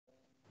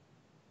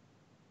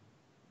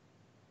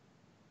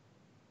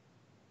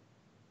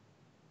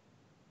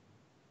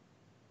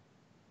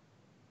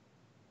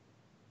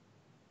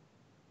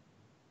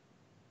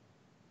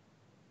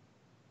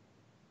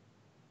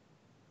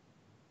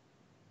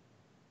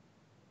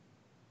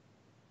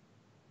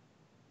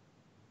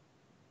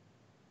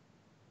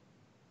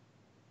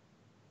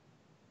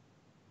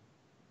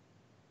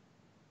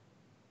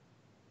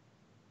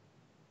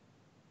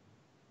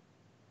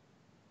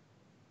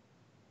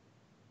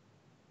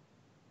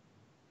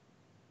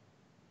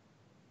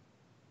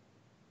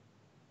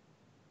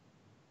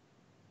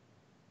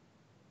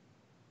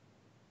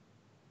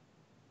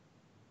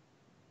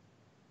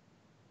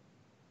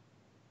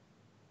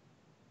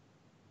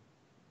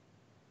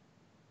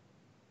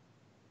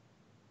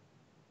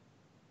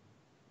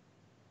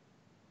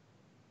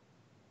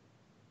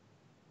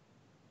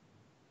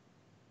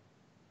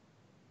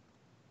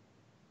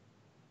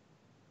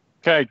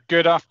Okay,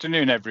 good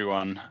afternoon,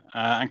 everyone.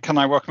 And can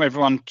I welcome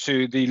everyone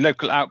to the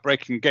Local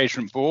Outbreak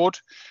Engagement Board.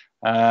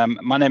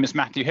 My name is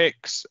Matthew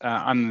Hicks.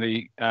 I'm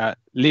the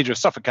leader of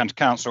Suffolk County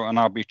Council, and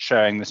I'll be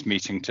chairing this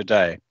meeting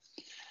today.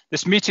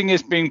 This meeting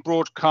is being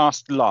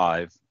broadcast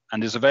live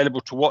and is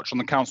available to watch on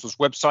the Council's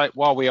website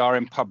while we are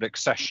in public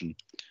session.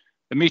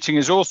 The meeting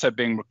is also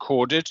being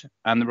recorded,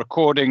 and the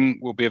recording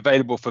will be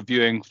available for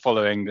viewing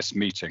following this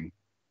meeting.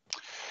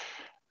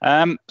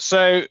 I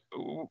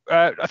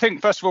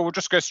think first of all, we'll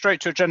just go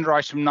straight to agenda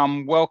item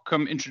none,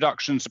 welcome,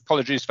 introductions,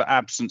 apologies for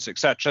absence,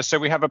 etc. So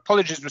we have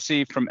apologies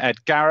received from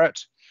Ed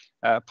Garrett,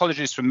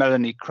 apologies from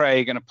Melanie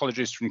Craig, and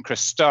apologies from Chris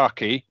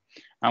Starkey.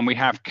 And we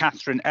have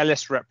Catherine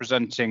Ellis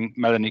representing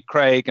Melanie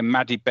Craig and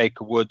Maddie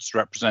Baker Woods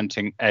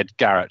representing Ed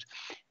Garrett.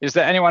 Is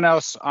there anyone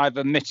else I've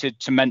omitted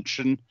to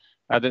mention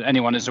that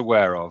anyone is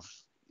aware of?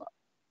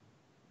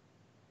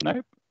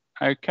 No?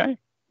 Okay.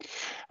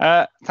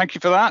 Thank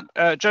you for that.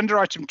 Agenda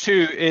item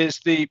 2 is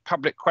the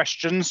public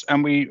questions,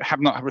 and we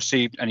have not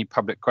received any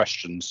public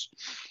questions.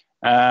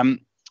 The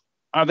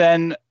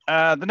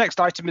next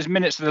item is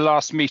minutes of the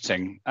last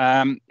meeting.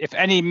 If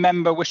any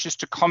member wishes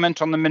to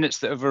comment on the minutes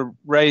that have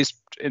raised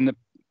in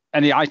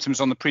any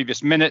items on the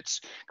previous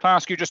minutes, can I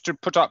ask you just to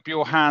put up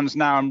your hands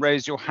now and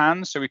raise your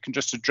hands so we can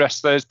just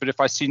address those? But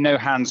if I see no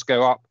hands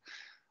go up,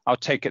 I'll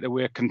take it that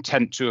we're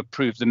content to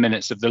approve the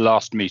minutes of the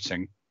last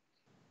meeting.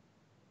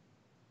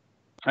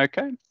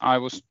 Okay, I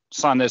will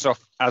sign those off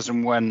as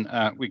and when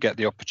we get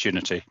the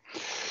opportunity.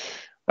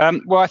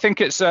 Well, I think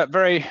it's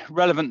very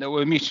relevant that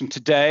we're meeting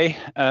today,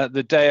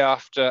 the day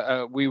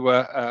after we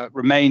were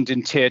remained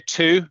in Tier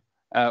 2.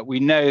 We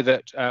know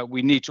that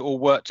we need to all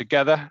work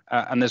together,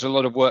 and there's a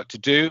lot of work to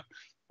do.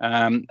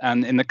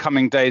 And in the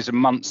coming days and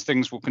months,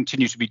 things will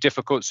continue to be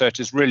difficult. So it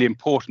is really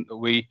important that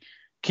we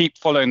keep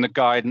following the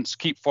guidance,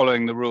 keep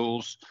following the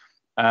rules,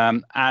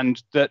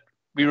 and that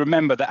we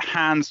remember that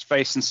hands,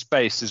 face and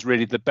space is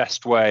really the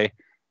best way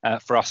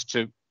for us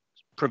to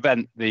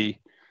prevent the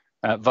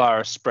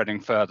virus spreading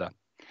further.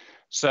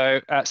 So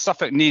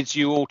Suffolk needs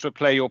you all to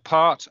play your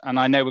part. And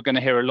I know we're going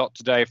to hear a lot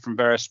today from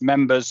various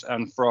members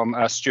and from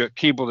Stuart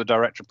Keeble, the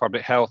Director of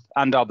Public Health,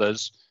 and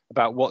others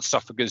about what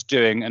Suffolk is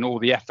doing and all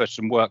the effort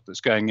and work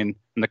that's going in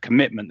and the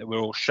commitment that we're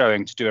all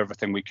showing to do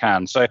everything we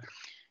can. So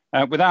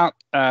without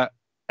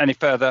any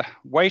further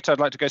wait, I'd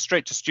like to go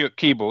straight to Stuart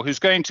Keeble, who's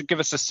going to give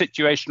us a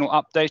situational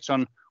update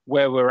on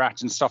where we're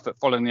at in Suffolk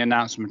following the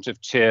announcement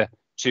of Tier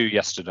 2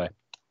 yesterday.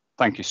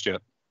 Thank you,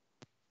 Stuart.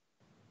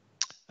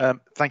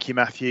 Thank you,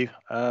 Matthew.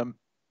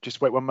 Just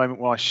wait one moment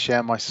while I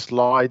share my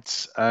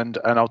slides, and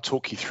I'll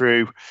talk you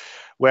through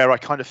where I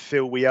kind of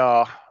feel we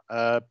are,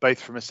 both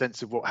from a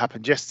sense of what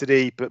happened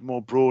yesterday, but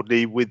more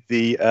broadly with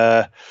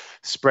the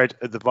spread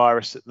of the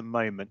virus at the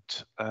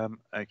moment.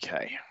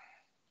 Okay.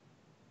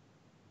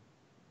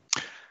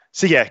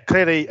 So yeah,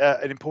 clearly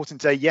an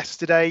important day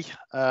yesterday.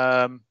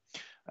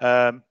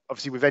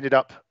 Obviously, we've ended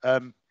up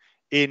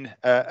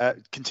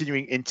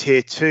continuing in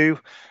Tier 2,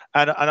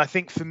 and I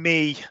think for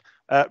me,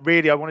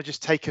 really, I want to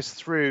just take us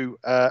through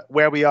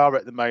where we are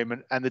at the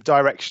moment and the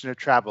direction of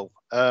travel.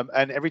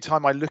 And every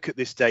time I look at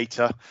this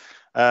data,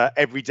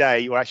 every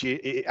day, or actually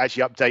it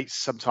actually updates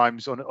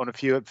sometimes on a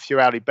few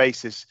hourly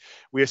basis,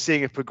 we are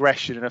seeing a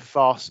progression in a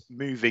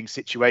fast-moving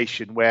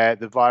situation where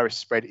the virus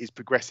spread is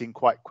progressing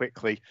quite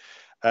quickly.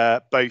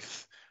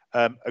 Both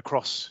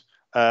across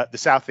the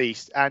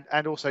southeast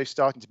and also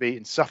starting to be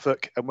in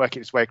Suffolk and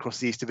working its way across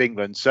the east of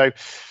England. So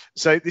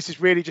this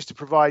is really just to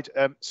provide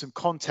some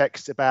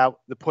context about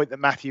the point that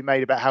Matthew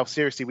made about how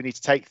seriously we need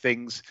to take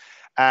things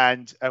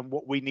and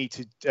what we need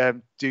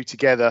to do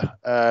together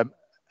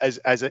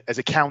as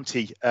a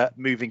county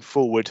moving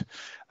forward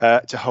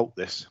to halt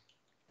this.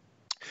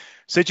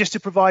 So just to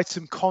provide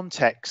some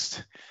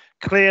context,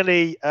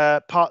 clearly,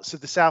 parts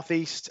of the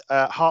southeast,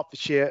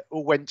 Hertfordshire,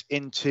 all went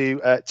into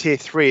Tier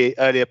 3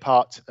 earlier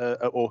part,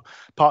 or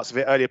parts of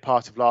it earlier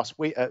part of last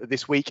week,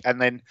 this week,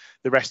 and then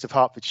the rest of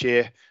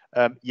Hertfordshire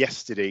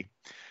yesterday.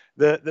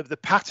 The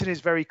pattern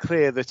is very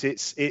clear that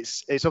it's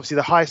obviously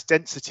the highest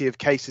density of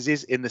cases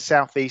is in the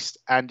southeast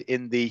and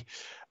in the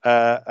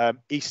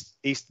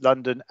East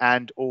London,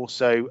 and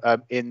also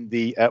in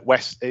the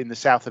west, in the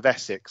south of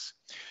Essex.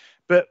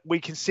 But we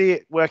can see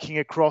it working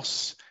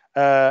across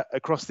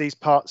these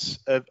parts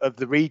of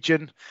the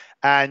region,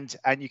 and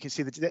you can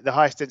see the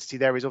highest density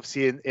there is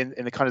obviously in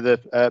the kind of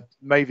the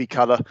mauvey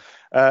colour,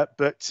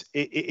 but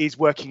it is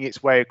working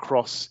its way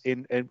across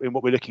in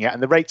what we're looking at,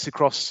 and the rates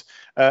across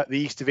the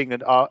east of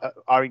England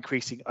are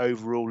increasing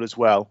overall as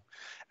well.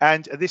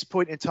 And at this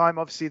point in time,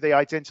 obviously they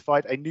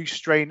identified a new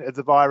strain of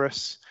the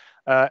virus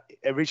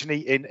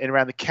originally in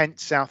around the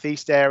Kent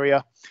southeast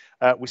area.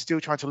 We're still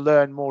trying to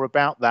learn more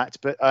about that,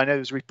 but I know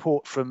there's a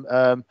report from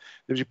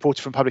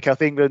Public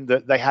Health England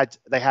that they had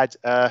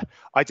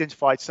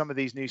identified some of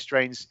these new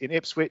strains in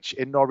Ipswich,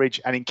 in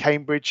Norwich, and in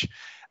Cambridge,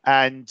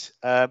 and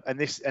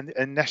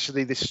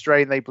initially this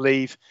strain, they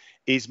believe,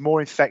 is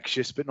more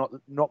infectious, but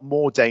not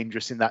more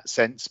dangerous in that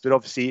sense. But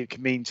obviously, it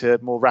can mean to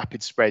more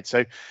rapid spread.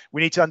 So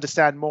we need to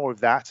understand more of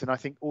that, and I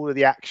think all of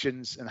the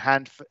actions and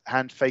hand,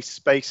 face,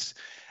 space,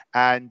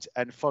 and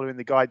following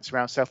the guidance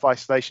around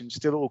self-isolation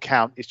still all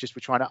count. It's just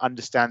we're trying to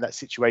understand that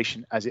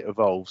situation as it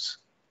evolves.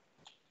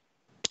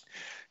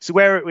 So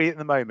where are we at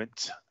the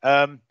moment?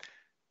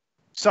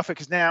 Suffolk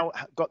has now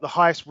got the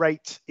highest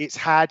rate it's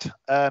had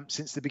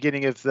since the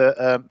beginning of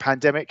the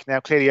pandemic. Now,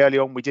 clearly, early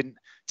on we didn't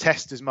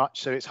test as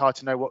much, so it's hard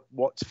to know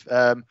what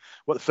the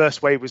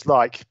first wave was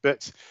like.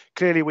 But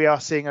clearly, we are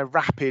seeing a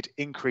rapid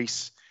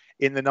increase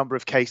in the number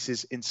of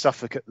cases in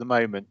Suffolk at the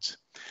moment.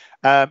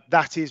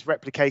 That is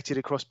replicated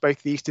across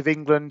both the east of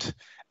England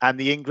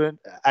and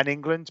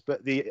England,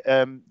 but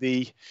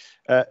it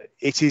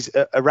is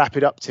a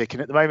rapid uptick.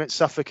 And at the moment,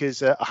 Suffolk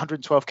is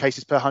 112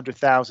 cases per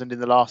 100,000 in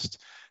the last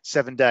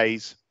 7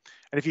 days.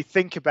 And if you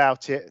think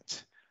about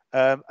it,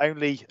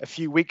 only a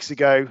few weeks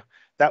ago,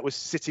 that was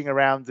sitting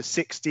around the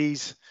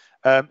 60s.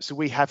 So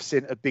we have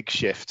seen a big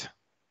shift.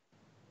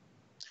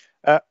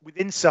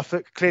 Within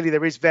Suffolk, clearly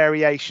there is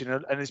variation,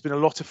 and there's been a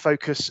lot of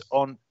focus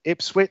on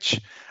Ipswich,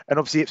 and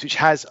obviously Ipswich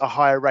has a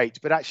higher rate,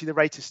 but actually the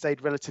rate has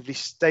stayed relatively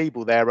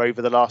stable there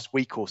over the last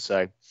week or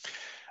so.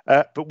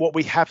 But what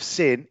we have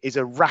seen is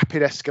a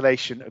rapid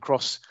escalation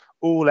across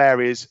all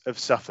areas of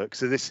Suffolk.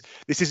 So this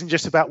isn't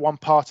just about one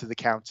part of the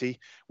county.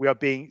 We are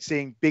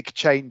seeing big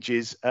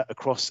changes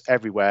across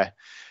everywhere.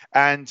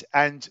 And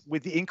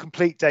with the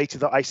incomplete data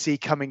that I see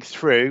coming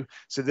through,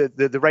 so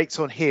the rates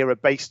on here are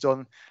based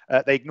on,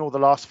 they ignore the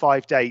last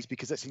 5 days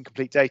because that's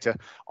incomplete data.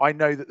 I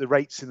know that the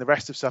rates in the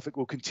rest of Suffolk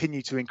will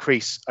continue to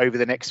increase over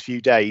the next few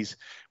days,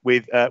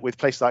 with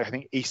places like, I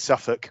think, East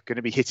Suffolk going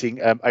to be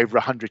hitting over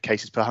 100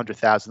 cases per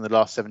 100,000 in the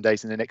last 7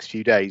 days in the next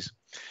few days.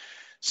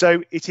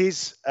 So it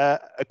is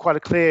quite a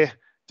clear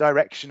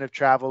direction of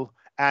travel,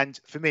 and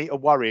for me, a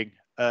worrying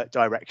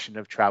direction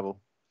of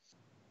travel.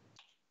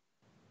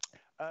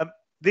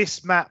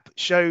 This map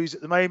shows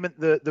at the moment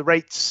the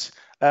rates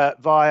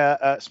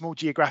via small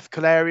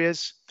geographical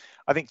areas.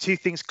 I think two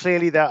things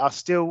clearly: there are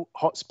still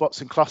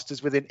hotspots and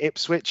clusters within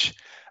Ipswich.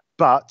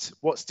 But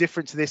what's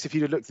different to this, if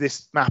you'd looked at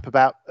this map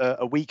about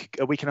a week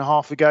and a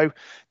half ago,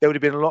 there would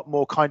have been a lot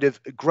more kind of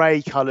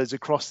grey colours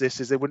across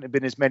this, as there wouldn't have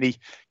been as many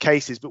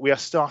cases. But we are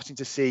starting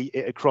to see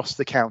it across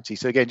the county.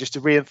 So again, just to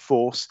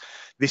reinforce,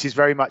 this is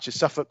very much a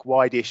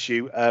Suffolk-wide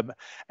issue and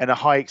a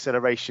high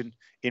acceleration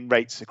in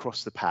rates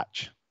across the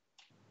patch.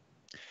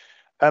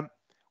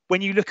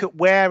 When you look at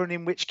where and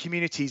in which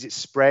communities it's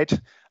spread,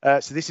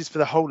 so this is for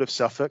the whole of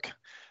Suffolk,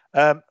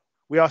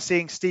 we are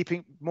seeing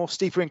steeper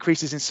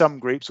increases in some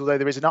groups, although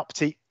there is an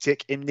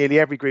uptick in nearly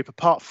every group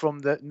apart from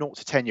the 0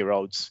 to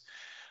 10-year-olds.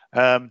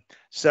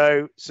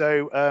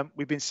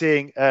 We've been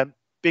seeing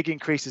big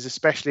increases,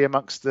 especially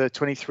amongst the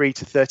 23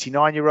 to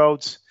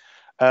 39-year-olds,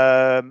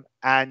 and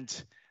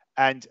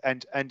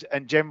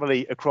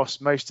generally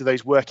across most of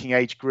those working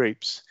age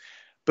groups.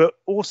 But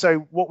also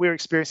what we're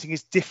experiencing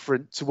is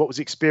different to what was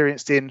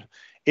experienced in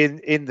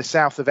the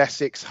south of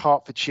Essex,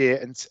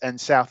 Hertfordshire and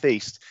South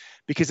East,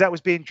 because that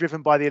was being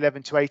driven by the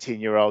 11 to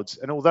 18-year-olds.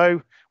 And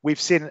although we've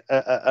seen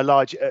a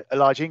large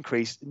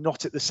increase,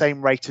 not at the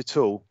same rate at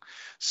all.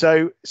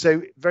 So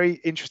very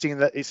interesting in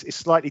that it's a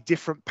slightly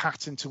different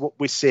pattern to what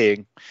we're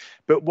seeing.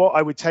 But what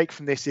I would take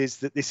from this is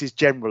that this is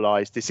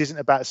generalised. This isn't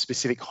about a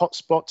specific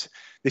hotspot.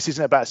 This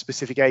isn't about a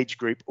specific age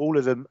group. All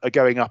of them are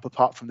going up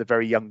apart from the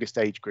very youngest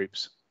age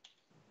groups.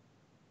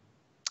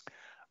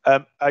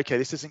 Okay,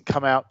 this doesn't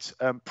come out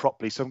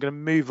properly, so I'm going to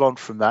move on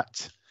from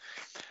that.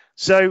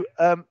 So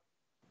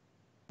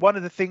one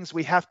of the things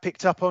we have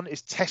picked up on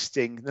is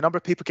testing. The number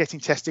of people getting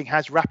testing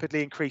has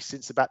rapidly increased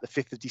since about the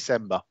 5th of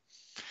December.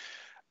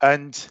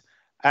 And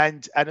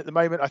at the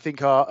moment, I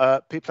think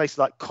our places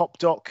like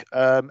Copdoc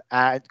and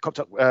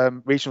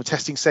Copdoc Regional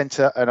Testing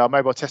Centre and our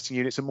mobile testing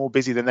units are more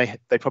busy than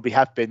they probably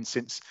have been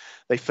since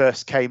they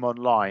first came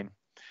online.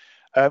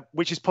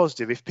 Which is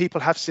positive. If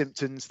people have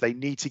symptoms, they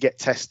need to get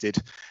tested.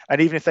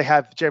 And even if they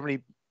have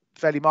generally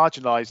fairly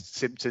marginalised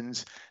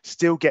symptoms,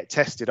 still get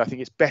tested. I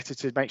think it's better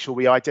to make sure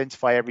we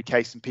identify every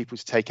case and people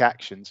to take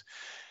actions.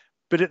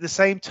 But at the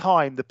same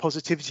time, the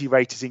positivity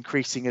rate is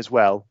increasing as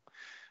well.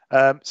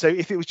 So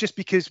if it was just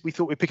because we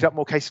thought we'd pick up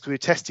more cases because we were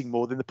testing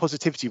more, then the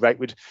positivity rate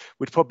would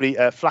probably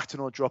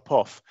flatten or drop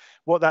off.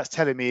 What that's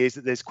telling me is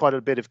that there's quite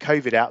a bit of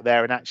COVID out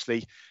there, and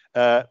actually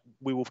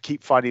we will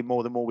keep finding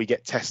more the more we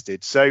get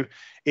tested. So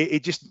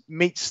it just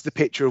meets the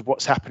picture of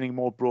what's happening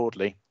more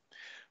broadly.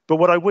 But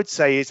what I would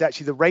say is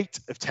actually the rate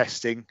of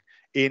testing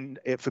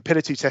for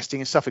Pillar 2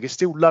 testing in Suffolk is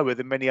still lower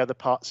than many other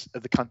parts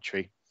of the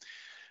country.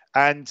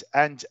 And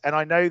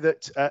I know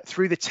that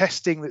through the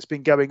testing that's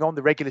been going on,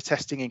 the regular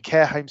testing in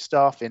care home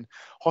staff, in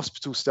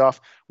hospital staff,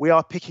 we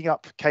are picking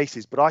up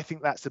cases. But I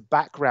think that's the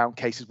background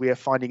cases we are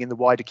finding in the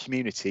wider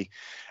community.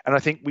 And I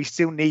think we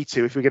still need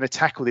to, if we're going to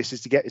tackle this,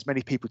 is to get as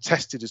many people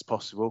tested as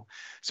possible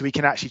so we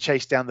can actually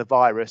chase down the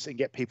virus and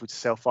get people to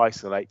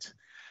self-isolate,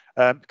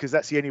 because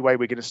that's the only way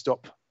we're going to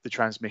stop the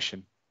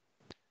transmission.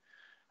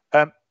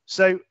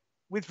 So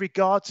with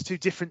regards to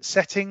different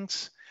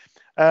settings,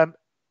 I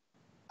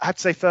have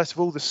to say, first of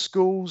all, the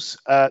schools,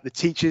 the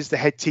teachers, the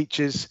head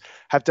teachers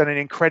have done an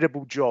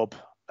incredible job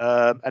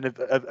and have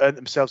earned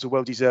themselves a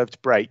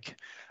well-deserved break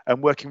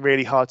and working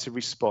really hard to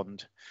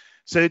respond.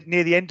 So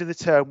near the end of the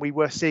term, we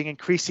were seeing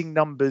increasing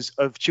numbers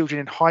of children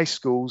in high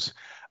schools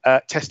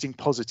testing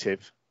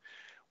positive.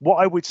 What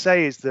I would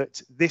say is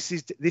that this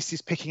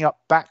is picking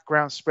up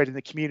background spread in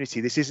the community.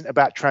 This isn't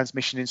about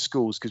transmission in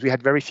schools, because we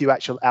had very few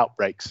actual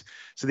outbreaks.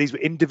 So these were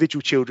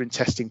individual children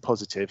testing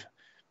positive.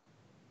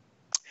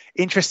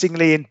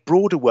 Interestingly, in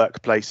broader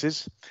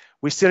workplaces,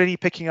 we're still only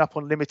picking up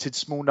on limited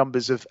small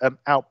numbers of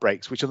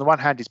outbreaks, which on the one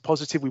hand is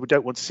positive. We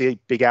don't want to see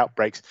big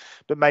outbreaks,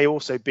 but may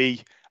also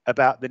be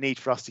about the need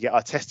for us to get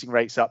our testing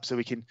rates up so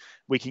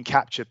we can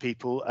capture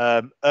people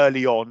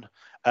early on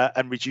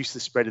and reduce the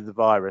spread of the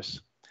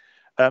virus.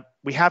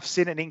 We have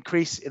seen an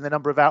increase in the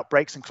number of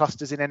outbreaks and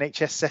clusters in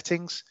NHS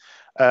settings.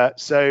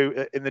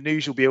 So in the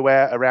news, you'll be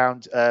aware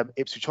around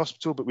Ipswich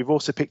Hospital, but we've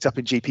also picked up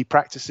in GP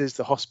practices,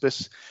 the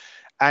hospice,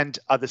 and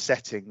other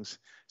settings.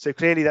 So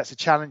clearly that's a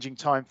challenging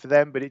time for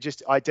them, but it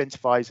just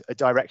identifies a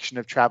direction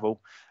of travel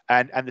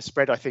and the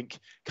spread, I think,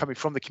 coming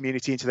from the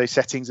community into those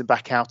settings and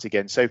back out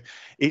again. So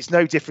it's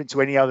no different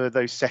to any other of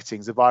those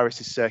settings. The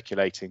virus is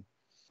circulating.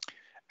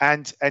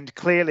 And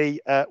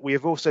clearly, we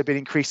have also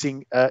been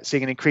seeing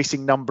an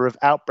increasing number of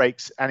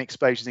outbreaks and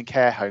exposures in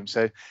care homes.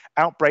 So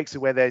outbreaks are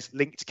where there's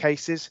linked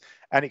cases,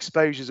 and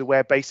exposures are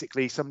where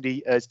basically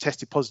somebody has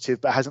tested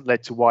positive but hasn't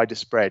led to wider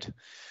spread.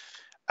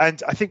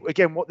 And I think,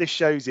 again, what this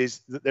shows is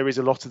that there is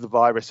a lot of the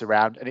virus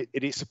around, and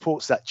it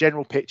supports that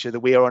general picture that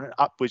we are on an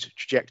upward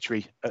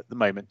trajectory at the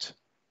moment.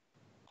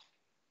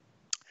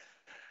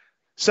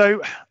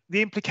 So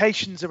the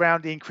implications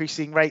around the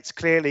increasing rates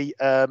clearly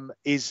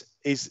is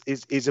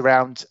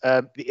around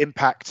the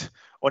impact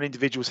on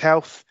individuals'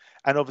 health,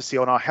 and obviously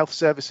on our health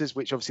services,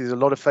 which obviously there's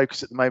a lot of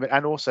focus at the moment,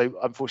 and also,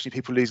 unfortunately,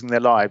 people losing their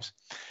lives.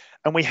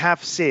 And we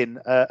have seen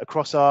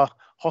across our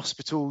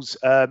hospitals,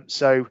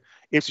 so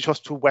Ipswich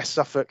Hospital, West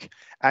Suffolk,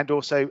 and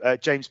also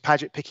James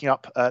Paget picking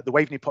up the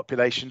Waveney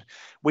population,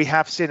 we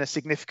have seen a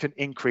significant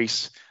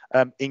increase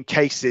in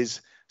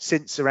cases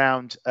since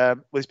around, well,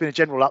 there's been a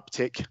general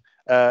uptick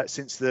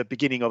since the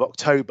beginning of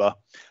October,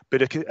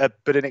 but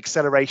an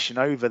acceleration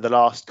over the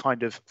last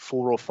kind of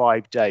 4 or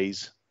 5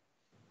 days.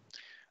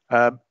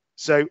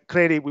 So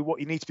clearly, what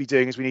you need to be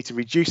doing is we need to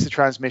reduce the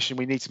transmission.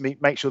 We need to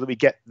make sure that we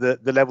get the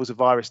levels of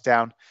virus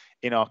down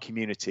in our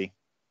community.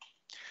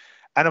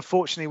 And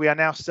unfortunately, we are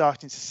now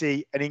starting to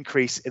see an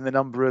increase in the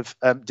number of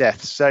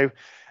deaths. So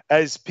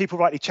as people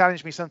rightly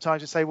challenge me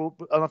sometimes and say, well,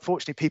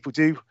 unfortunately, people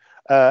do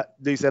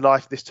lose their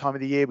life this time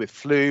of the year with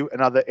flu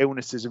and other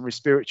illnesses and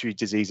respiratory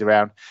disease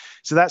around.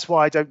 So that's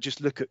why I don't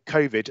just look at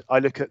COVID. I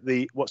look at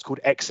what's called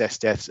excess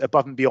deaths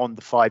above and beyond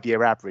the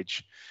 5-year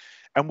average.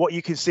 And what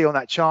you can see on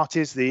that chart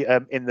is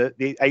in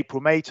the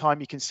April-May time,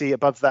 you can see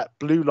above that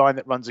blue line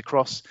that runs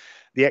across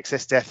the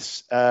excess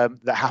deaths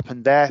that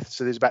happened there.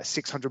 So there's about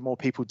 600 more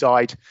people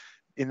died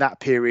in that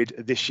period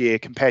this year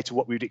compared to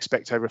what we would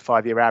expect over a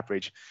 5-year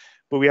average.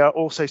 But we are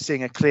also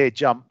seeing a clear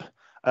jump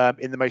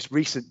in the most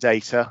recent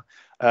data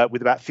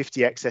with about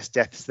 50 excess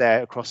deaths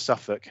there across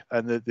Suffolk,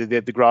 and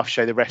the graphs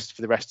show the rest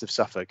for the rest of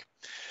Suffolk.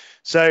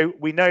 So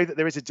we know that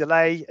there is a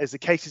delay as the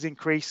cases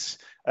increase.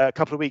 A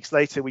couple of weeks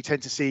later, we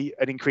tend to see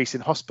an increase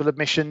in hospital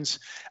admissions,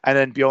 and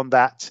then beyond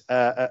that,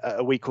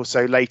 a week or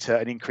so later,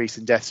 an increase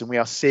in deaths, and we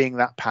are seeing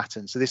that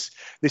pattern. So this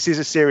is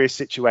a serious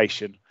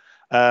situation,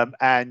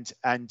 and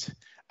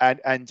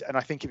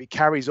I think if it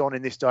carries on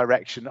in this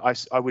direction,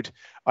 I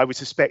would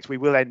suspect we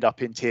will end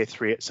up in tier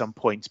 3 at some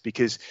point,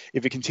 because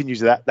if it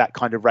continues at that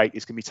kind of rate,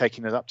 it's going to be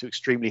taking us up to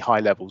extremely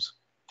high levels.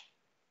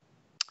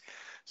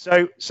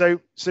 So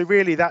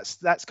really,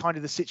 that's kind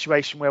of the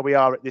situation where we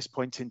are at this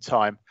point in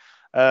time.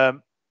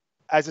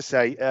 As I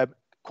say,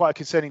 quite a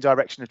concerning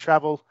direction of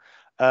travel,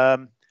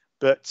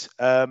 but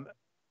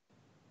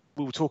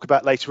we will talk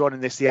about later on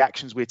in this the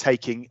actions we're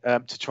taking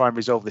to try and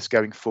resolve this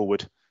going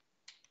forward.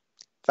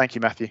 Thank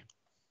you, Matthew.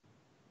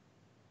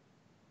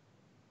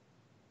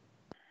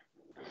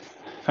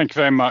 Thank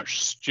you very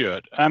much,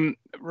 Stuart.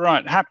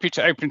 Right, happy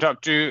to open it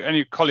up. Do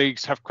any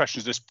colleagues have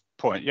questions at this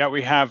point? Yeah,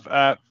 we have,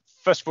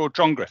 first of all,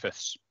 John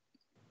Griffiths.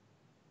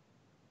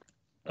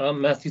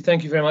 Matthew,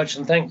 thank you very much,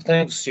 and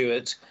thanks,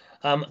 Stuart.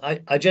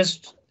 I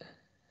just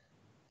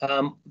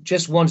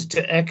wanted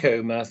to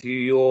echo, Matthew,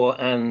 your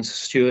and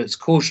Stuart's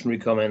cautionary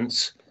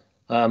comments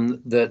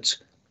that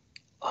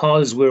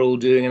hard as we're all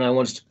doing, and I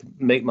wanted to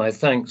make my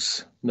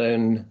thanks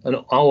known, and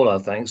all our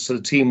thanks to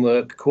the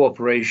teamwork,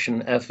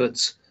 cooperation,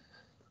 efforts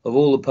of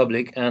all the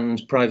public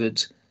and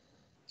private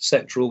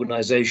sector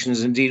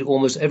organisations, indeed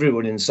almost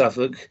everyone in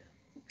Suffolk,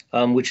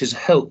 which has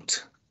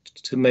helped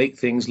to make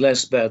things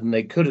less bad than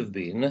they could have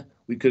been.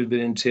 We could have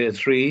been in tier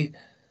 3,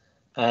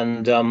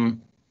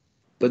 and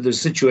but the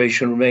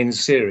situation remains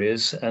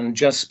serious. And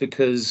just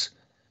because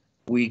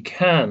we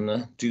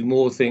can do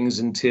more things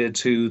in tier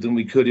 2 than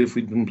we could if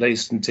we'd been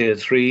placed in tier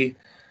 3,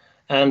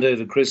 and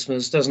over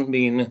Christmas, doesn't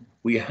mean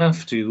we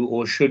have to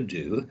or should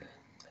do.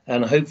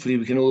 And hopefully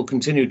we can all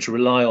continue to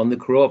rely on the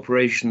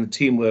cooperation, the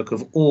teamwork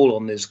of all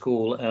on this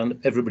call and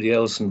everybody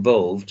else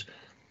involved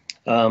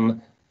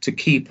to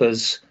keep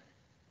us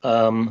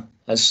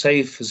as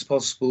safe as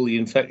possible, the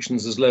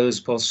infections as low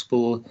as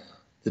possible,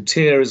 the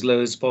tier as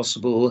low as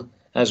possible,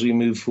 as we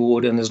move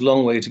forward. And there's a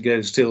long way to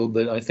go still,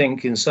 but I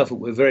think in Suffolk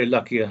we're very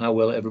lucky at how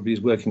well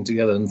everybody's working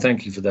together, and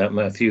thank you for that,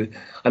 Matthew.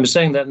 I'm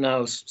saying that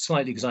now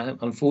slightly because I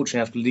unfortunately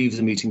have to leave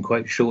the meeting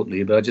quite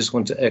shortly, but I just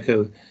want to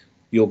echo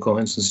your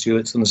comments and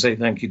Stuart's and say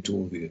thank you to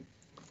all of you.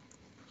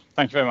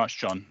 Thank you very much,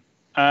 John.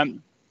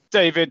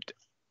 David,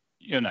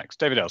 you're next.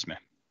 David Ellesmere.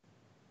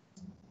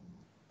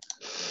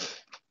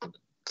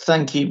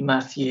 Thank you,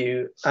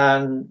 Matthew.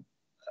 And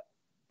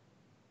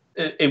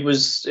it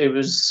was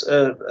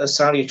a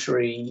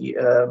salutary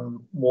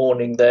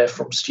warning there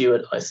from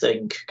Stuart, I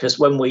think, because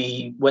when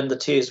the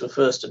tiers were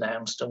first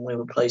announced and we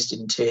were placed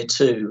in tier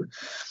 2,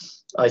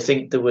 I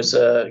think there were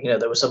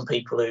some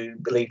people who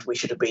believed we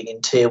should have been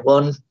in tier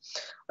 1,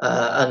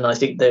 and I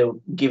think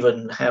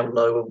given how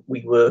low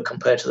we were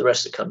compared to the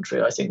rest of the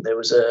country, I think there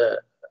was an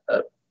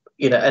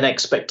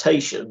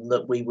expectation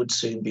that we would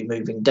soon be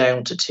moving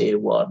down to tier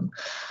 1.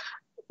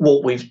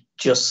 What we've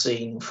just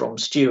seen from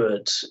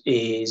Stuart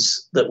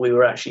is that we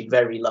were actually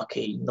very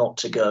lucky not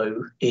to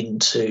go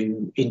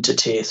into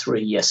tier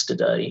 3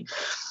 yesterday.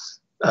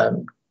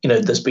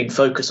 There's been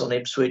focus on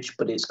Ipswich,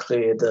 but it's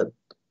clear that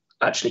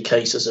actually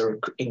cases are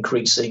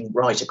increasing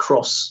right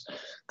across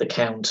the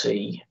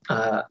county,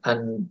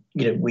 and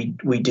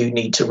we do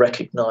need to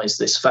recognise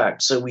this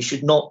fact. So we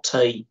should not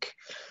take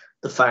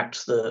the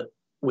fact that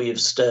we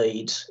have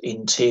stayed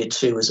in tier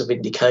 2 as a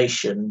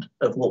vindication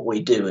of what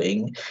we're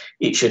doing.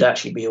 It should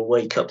actually be a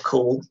wake-up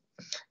call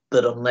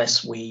that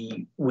unless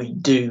we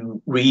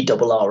do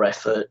redouble our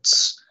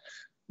efforts,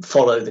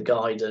 follow the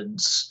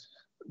guidance,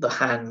 the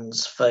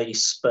hands,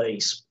 face,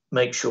 space,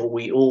 make sure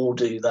we all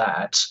do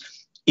that.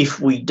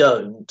 If we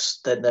don't,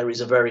 then there is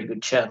a very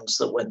good chance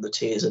that when the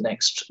tiers are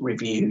next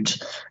reviewed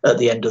at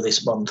the end of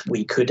this month,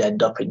 we could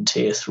end up in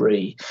tier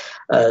 3.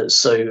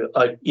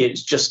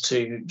 It's just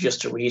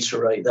to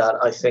reiterate that.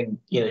 I think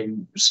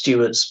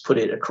Stuart's put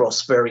it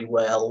across very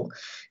well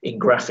in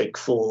graphic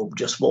form,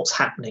 just what's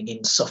happening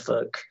in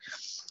Suffolk,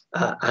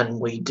 and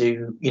we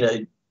do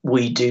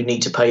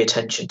need to pay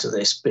attention to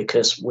this,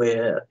 because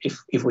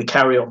if we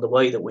carry on the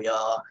way that we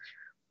are,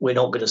 we're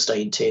not going to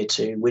stay in tier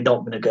 2. We're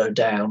not going to go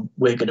down.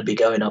 We're going to be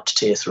going up to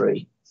tier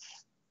 3.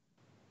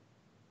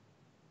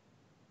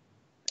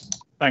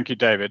 Thank you,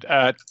 David.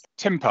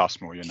 Tim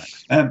Passmore, you're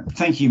next.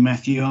 Thank you,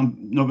 Matthew. I'm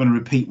not going to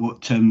repeat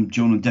what John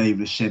and David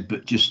have said,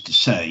 but just to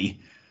say,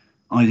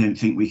 I don't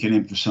think we can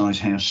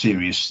emphasise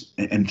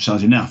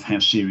enough how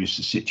serious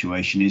the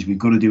situation is. We've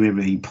got to do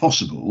everything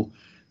possible,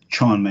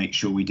 try and make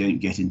sure we don't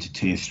get into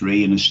tier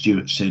 3. And as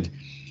Stuart said,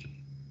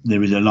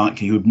 there is a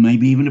likelihood,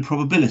 maybe even a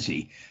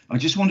probability. I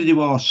just wanted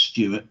to ask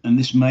Stuart, and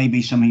this may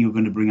be something you're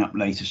going to bring up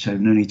later, so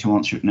no need to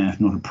answer it now if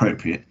not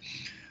appropriate.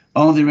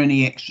 Are there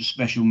any extra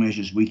special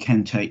measures we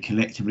can take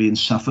collectively in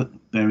Suffolk,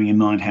 bearing in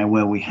mind how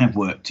well we have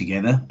worked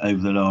together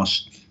over the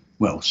last,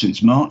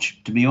 since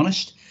March, to be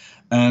honest,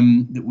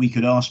 that we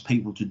could ask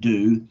people to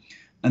do?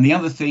 And the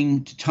other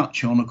thing to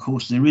touch on, of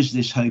course, there is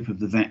this hope of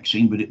the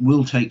vaccine, but it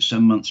will take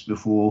some months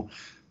before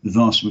the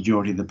vast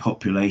majority of the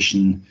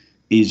population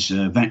is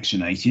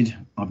vaccinated.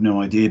 I've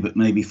no idea, but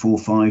maybe 4,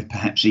 5,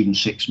 perhaps even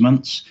 6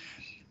 months.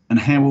 And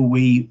how will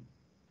we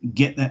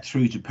get that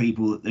through to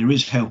people that there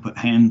is help at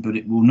hand, but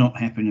it will not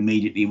happen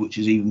immediately, which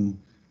is even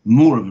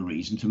more of a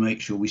reason to make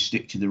sure we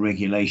stick to the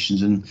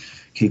regulations and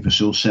keep us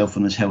all safe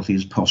and as healthy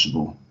as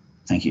possible.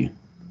 Thank you.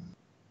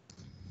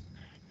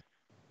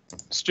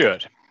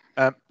 Stuart.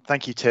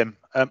 Thank you, Tim.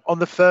 On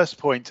the first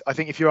point, I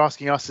think if you're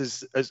asking us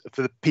as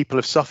for the people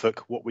of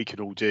Suffolk what we could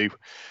all do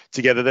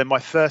together, then my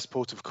first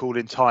port of call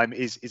in time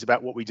is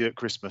about what we do at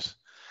Christmas.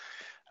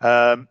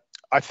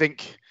 I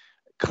think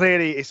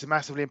clearly it's a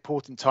massively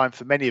important time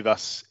for many of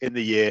us in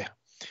the year,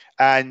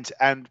 and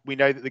we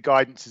know that the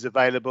guidance is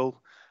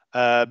available.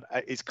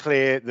 It's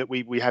clear that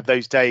we have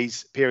those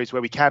periods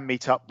where we can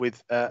meet up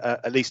with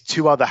at least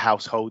 2 other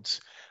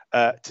households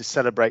to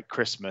celebrate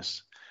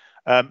Christmas.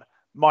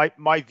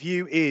 My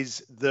view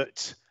is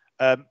that,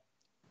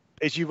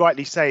 as you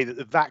rightly say, that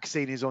the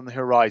vaccine is on the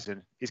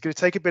horizon. It's going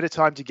to take a bit of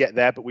time to get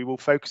there, but we will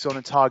focus on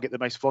and target the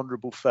most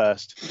vulnerable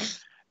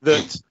first.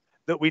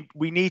 That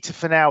we need to,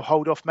 for now,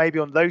 hold off maybe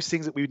on those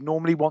things that we would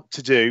normally want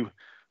to do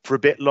for a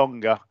bit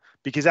longer,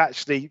 because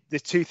actually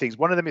there's 2 things.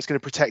 One of them is going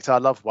to protect our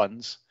loved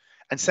ones.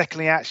 And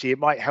secondly, actually, it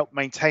might help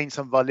maintain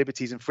some of our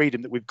liberties and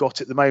freedom that we've got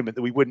at the moment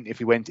that we wouldn't if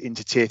we went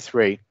into tier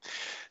 3.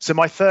 So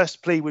my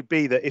first plea would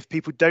be that if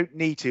people don't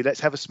need to, let's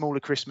have a smaller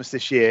Christmas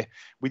this year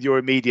with your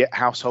immediate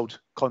household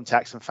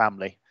contacts and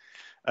family,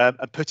 and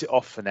put it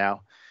off for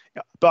now.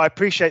 But I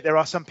appreciate there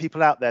are some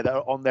people out there that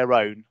are on their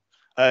own,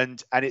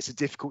 and it's a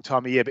difficult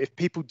time of year. But if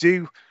people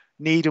do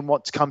need and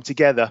want to come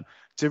together,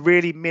 to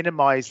really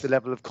minimise the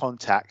level of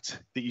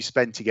contact that you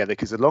spend together,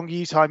 because the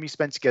longer time you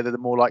spend together, the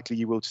more likely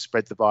you will to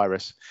spread the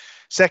virus.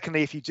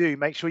 Secondly, if you do,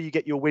 make sure you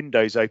get your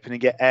windows open and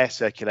get air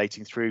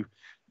circulating through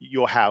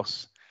your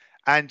house.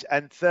 And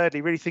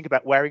thirdly, really think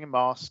about wearing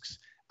masks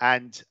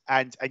and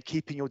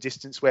keeping your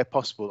distance where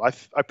possible. I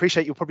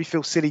appreciate you'll probably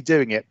feel silly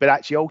doing it, but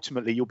actually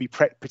ultimately you'll be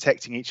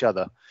protecting each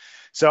other.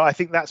 So I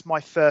think that's my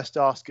first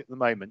ask at the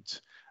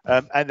moment.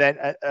 And then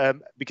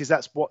because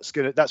that's what's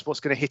going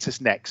to hit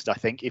us next, I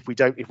think, if we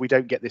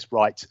don't get this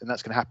right, and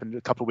that's going to happen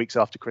a couple of weeks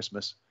after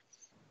Christmas.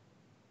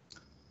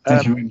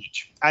 Thank you very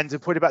much. And the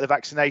point about the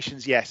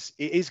vaccinations, yes,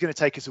 it is going to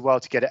take us a while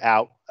to get it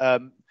out.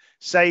 The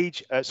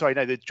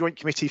Joint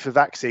Committee for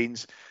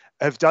Vaccines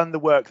have done the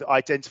work that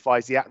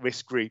identifies the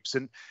at-risk groups,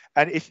 and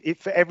if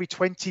for every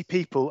 20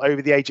 people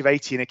over the age of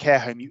 80 in a care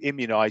home you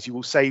immunise, you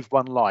will save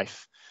one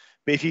life.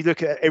 But if you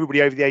look at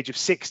everybody over the age of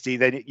 60,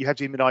 then you have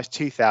to immunise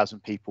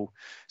 2,000 people.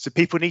 So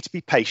people need to be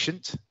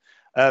patient.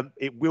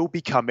 It will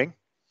be coming.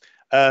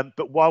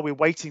 But while we're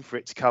waiting for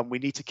it to come, we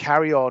need to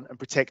carry on and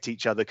protect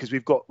each other, because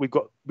we've got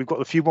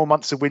a few more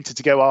months of winter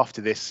to go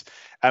after this,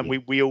 and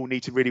we all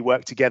need to really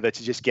work together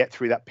to just get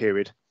through that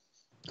period.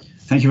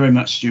 Thank you very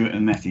much, Stuart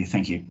and Matthew.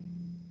 Thank you.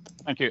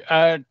 Thank you.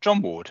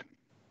 John Ward.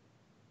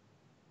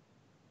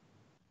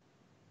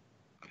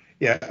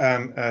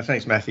 Yeah,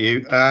 thanks,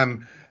 Matthew.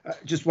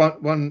 Just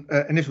one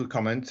initial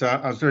comment.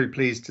 I was very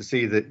pleased to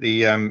see that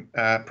the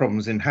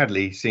problems in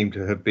Hadley seem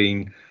to have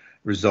been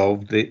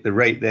resolved. The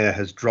rate there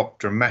has dropped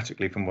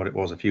dramatically from what it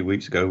was a few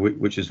weeks ago,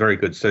 which is very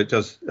good. So it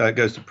does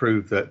goes to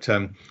prove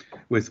that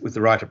with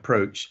the right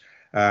approach,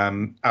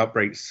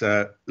 outbreaks,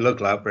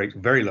 local outbreaks,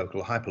 very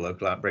local,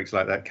 hyperlocal outbreaks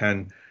like that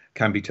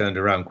can be turned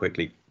around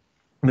quickly.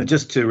 But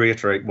just to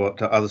reiterate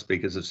what other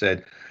speakers have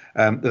said,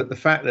 the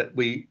fact that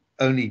we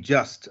only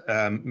just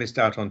missed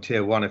out on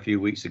Tier 1 a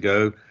few weeks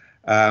ago,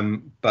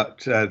 but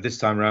this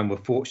time around we're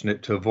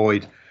fortunate to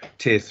avoid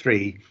Tier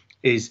 3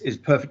 is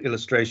perfect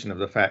illustration of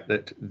the fact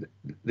that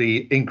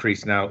the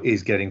increase now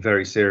is getting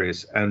very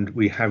serious, and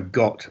we have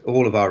got,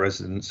 all of our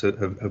residents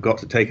have got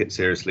to take it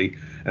seriously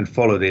and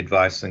follow the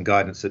advice and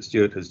guidance that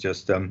Stuart has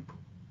just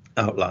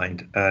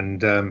outlined,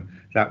 and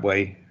that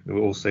way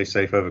we'll all stay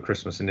safe over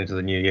Christmas and into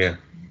the new year.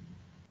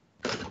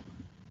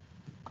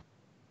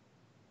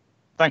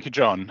 Thank you,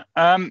 John.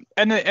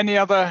 Any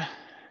other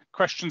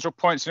questions or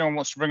points anyone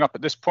wants to bring up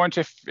at this point?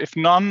 If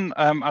none,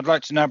 I'd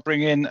like to now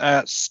bring in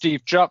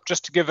Steve Jupp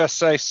just to give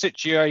us a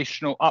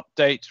situational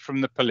update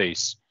from the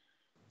police.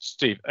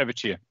 Steve, over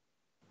to you.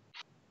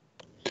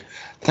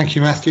 Thank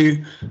you,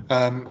 Matthew.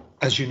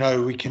 As you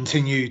know, we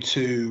continue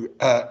to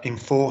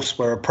enforce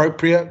where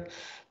appropriate.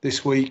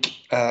 This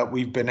week,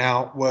 we've been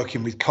out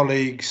working with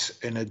colleagues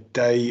in a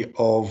day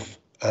of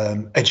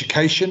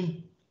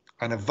education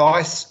and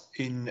advice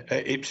in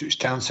Ipswich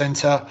Town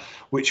Centre,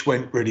 which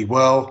went really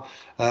well.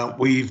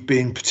 We've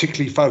been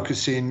particularly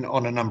focusing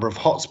on a number of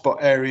hotspot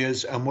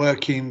areas and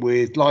working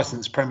with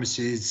licensed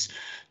premises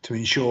to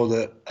ensure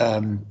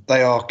that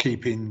they are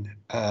keeping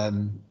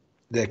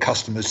their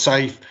customers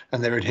safe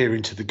and they're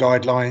adhering to the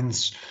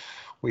guidelines.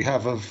 We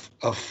have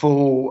a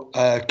full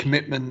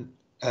commitment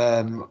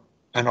and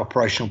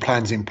operational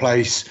plans in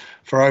place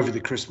for over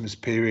the Christmas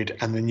period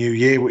and the new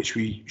year, which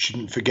we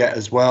shouldn't forget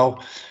as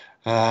well.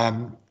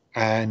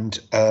 And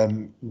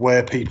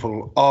where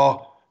people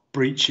are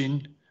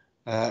breaching,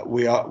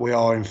 we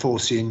are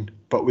enforcing,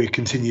 but we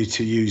continue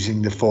to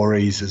using the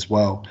 4Es as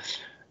well.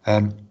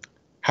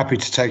 Happy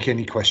to take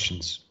any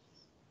questions.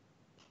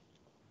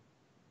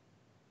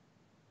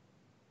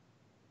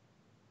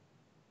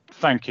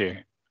 Thank you.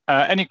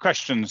 Any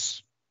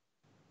questions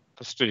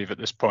for Steve at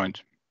this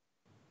point?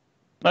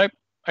 No?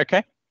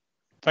 Okay.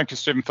 Thank you,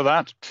 Stephen, for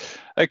that.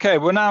 Okay,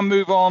 we'll now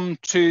move on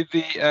to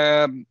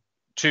the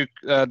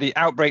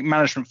Outbreak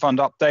Management Fund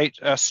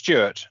update.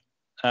 Stuart,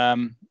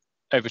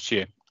 over to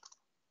you.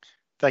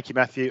 Thank you,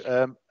 Matthew.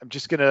 I'm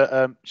just going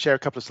to share a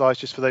couple of slides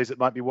just for those that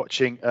might be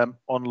watching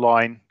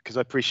online, because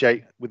I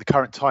appreciate with the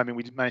current timing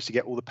we didn't manage to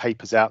get all the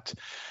papers out.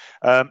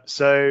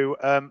 So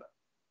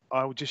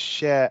I will just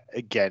share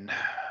again.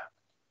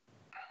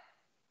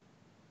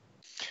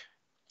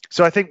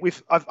 So I think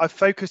I've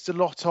focused a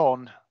lot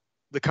on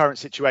the current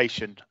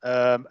situation,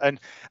 and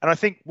I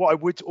think what I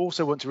would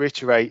also want to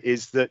reiterate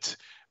is that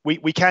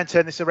we can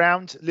turn this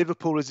around.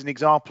 Liverpool is an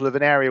example of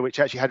an area which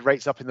actually had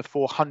rates up in the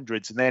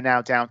 400s, and they're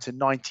now down to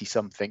 90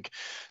 something.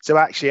 So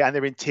actually, and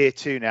they're in Tier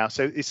 2 now.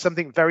 So it's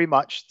something very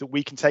much that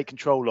we can take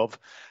control of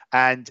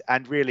and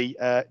really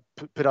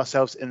put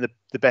ourselves in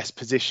the best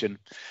position.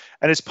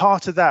 And as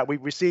part of that, we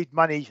received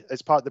money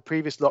as part of the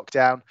previous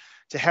lockdown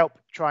to help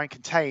try and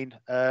contain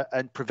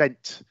and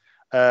prevent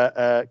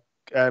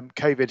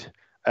COVID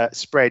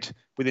spread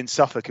within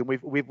Suffolk, and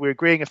we're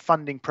agreeing of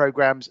funding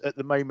programs at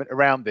the moment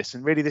around this.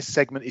 And really, this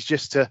segment is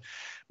just to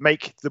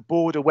make the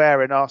board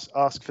aware and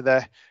ask for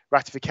their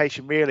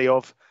ratification, really,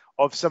 of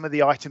some of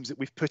the items that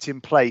we've put in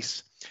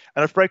place.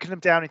 And I've broken them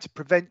down into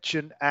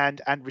prevention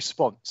and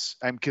response,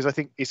 because I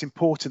think it's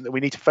important that we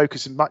need to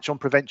focus as much on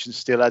prevention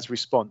still as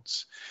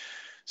response.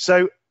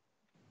 So,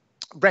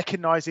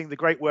 recognizing the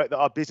great work that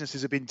our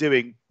businesses have been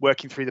doing,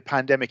 working through the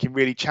pandemic in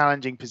really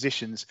challenging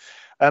positions,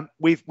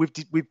 we've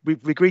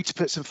agreed to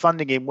put some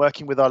funding in,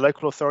 working with our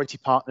local authority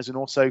partners and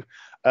also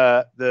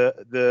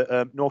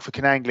the Norfolk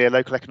and Anglia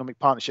Local Economic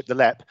Partnership, the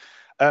LEP,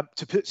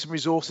 to put some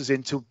resources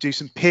in to do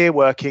some peer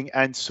working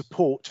and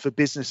support for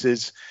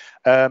businesses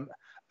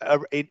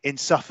in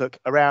Suffolk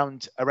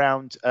around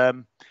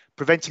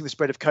preventing the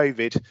spread of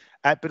COVID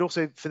but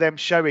also for them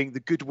showing the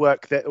good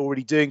work they're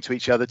already doing to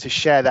each other to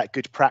share that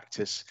good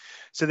practice.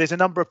 So there's a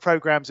number of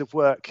programs of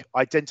work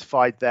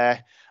identified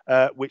there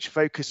which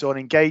focus on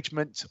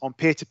engagement, on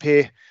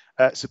peer-to-peer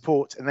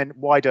support, and then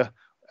wider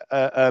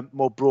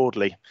more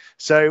broadly.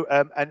 So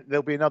and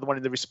there'll be another one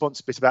in the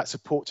response bit about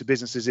support to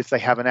businesses if they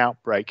have an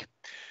outbreak.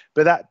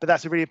 But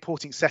that's a really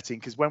important setting,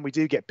 because when we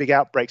do get big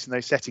outbreaks in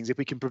those settings, if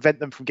we can prevent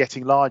them from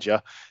getting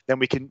larger, then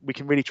we can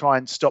really try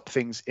and stop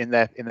things in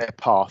their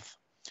path.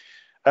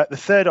 The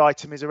third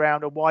item is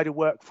around a wider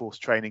workforce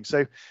training.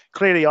 So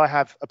clearly I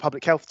have a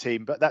public health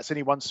team, but that's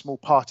only one small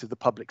part of the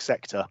public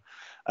sector.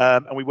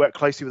 And we work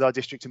closely with our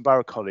district and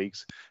borough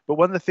colleagues. But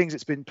one of the things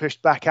that's been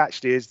pushed back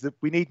actually is that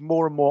we need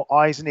more and more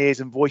eyes and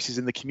ears and voices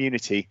in the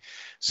community.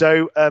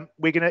 So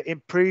we're going to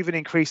improve and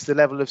increase the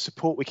level of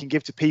support we can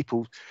give to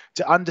people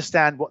to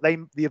understand what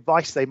the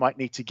advice they might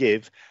need to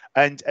give,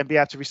 and be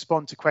able to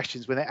respond to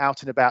questions when they're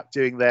out and about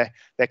doing their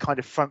kind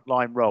of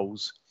frontline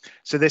roles.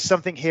 So there's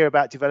something here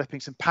about developing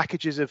some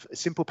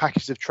simple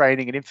packages of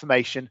training and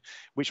information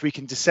which we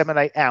can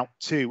disseminate out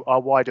to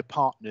our wider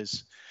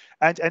partners.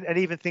 And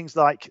even things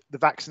like the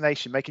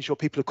vaccination, making sure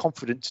people are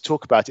confident to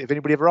talk about it if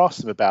anybody ever asks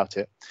them about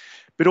it.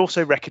 But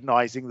also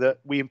recognising that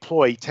we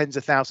employ tens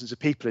of thousands of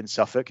people in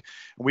Suffolk,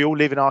 and we all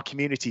live in our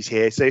communities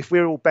here. So if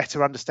we're all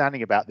better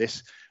understanding about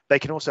this, they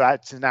can also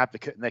act as an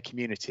advocate in their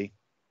community.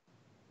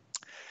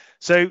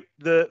 So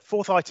the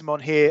fourth item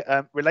on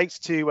here relates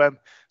to,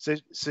 so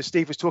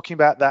Steve was talking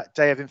about that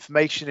day of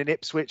information in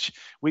Ipswich.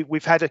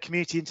 We've had a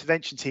community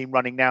intervention team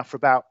running now for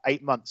about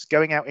 8 months,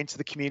 going out into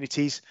the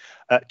communities,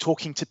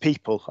 talking to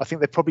people. I think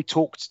they've probably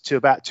talked to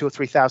about 2,000 or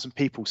 3,000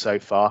 people so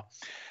far,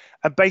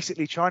 and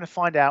basically trying to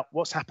find out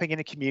what's happening in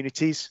the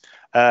communities,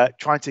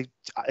 trying to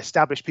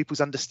establish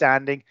people's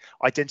understanding,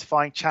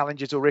 identifying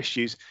challenges or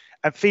issues,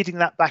 and feeding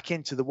that back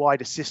into the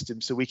wider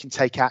system so we can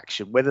take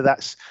action, whether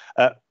that's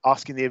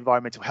asking the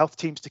environmental health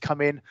teams to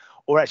come in,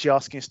 or actually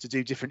asking us to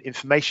do different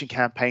information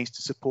campaigns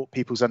to support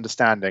people's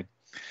understanding.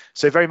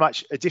 So very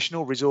much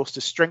additional resource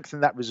to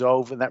strengthen that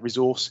resolve and that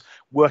resource,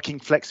 working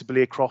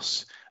flexibly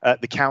across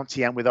the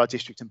county and with our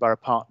district and borough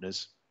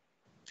partners.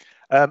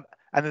 And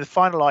then the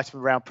final item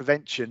around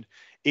prevention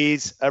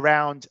is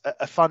around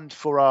a fund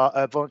for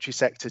our voluntary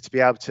sector to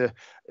be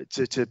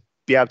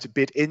able to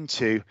bid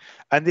into.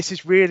 And this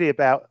is really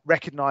about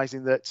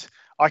recognizing that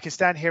I can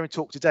stand here and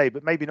talk today,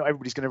 but maybe not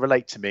everybody's going to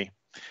relate to me.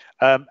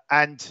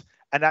 And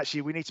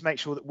actually we need to make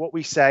sure that what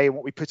we say and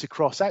what we put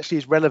across actually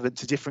is relevant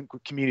to different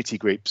community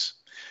groups.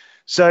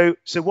 So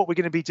what we're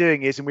going to be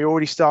doing is, and we're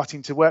already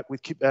starting to work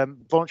with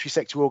voluntary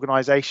sector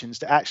organisations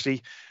to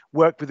actually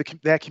work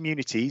with their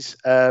communities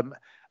on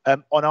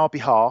our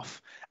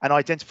behalf, and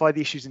identify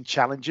the issues and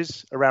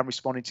challenges around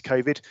responding to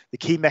COVID, the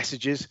key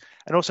messages,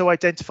 and also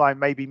identify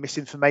maybe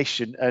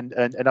misinformation and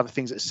other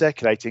things that are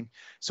circulating,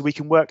 so we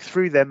can work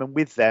through them and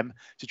with them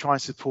to try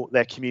and support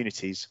their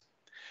communities.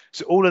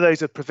 So all of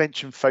those are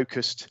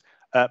prevention-focused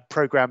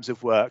programs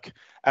of work,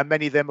 and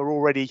many of them are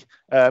already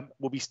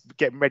will be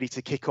getting ready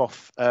to kick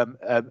off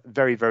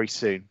very, very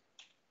soon.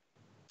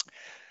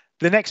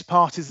 The next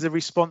part is the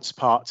response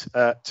part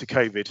to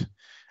COVID.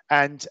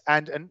 And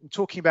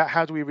talking about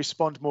how do we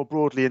respond more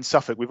broadly in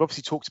Suffolk. We've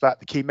obviously talked about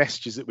the key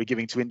messages that we're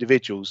giving to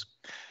individuals,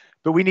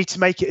 but we need to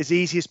make it as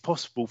easy as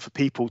possible for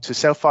people to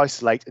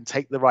self-isolate and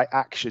take the right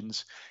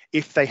actions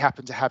if they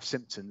happen to have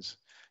symptoms.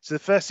 So the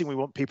first thing we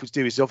want people to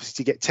do is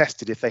obviously to get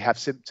tested if they have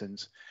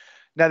symptoms.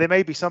 Now, there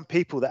may be some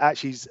people that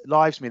actually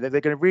lives mean that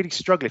they're going to really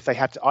struggle if they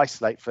have to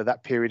isolate for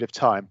that period of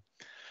time.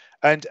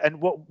 And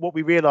what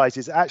we realise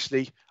is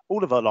actually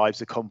all of our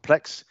lives are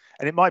complex.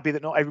 And it might be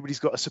that not everybody's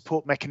got a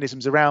support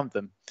mechanisms around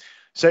them.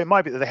 So it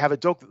might be that they have a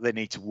dog that they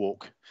need to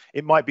walk.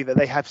 It might be that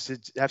they have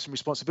some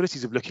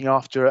responsibilities of looking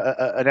after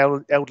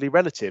an elderly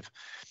relative.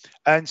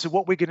 And so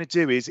what we're going to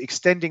do is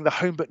extending the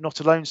Home But Not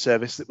Alone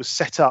service that was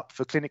set up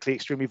for clinically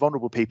extremely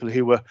vulnerable people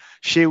who were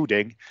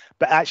shielding,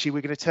 but actually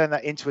we're going to turn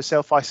that into a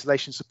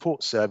self-isolation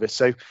support service.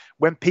 So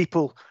when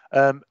people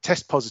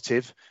test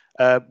positive,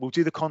 we'll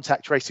do the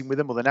contact tracing with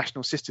them, or the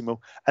national system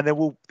will, and then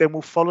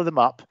we'll follow them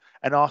up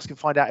and ask and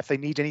find out if they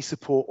need any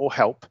support or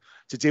help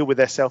to deal with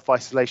their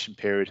self-isolation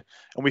period.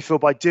 And we feel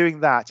by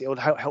doing that, it will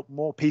help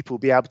more people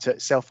be able to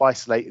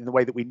self-isolate in the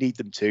way that we need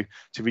them to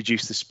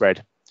reduce the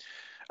spread.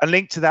 And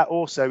linked to that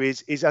also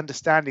is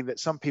understanding that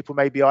some people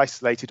may be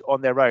isolated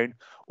on their own,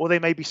 or they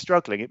may be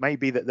struggling. It may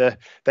be that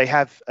they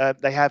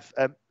have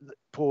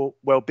poor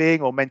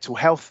well-being or mental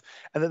health,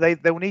 and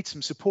that they will need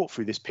some support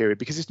through this period,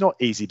 because it's not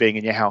easy being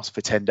in your house for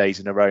 10 days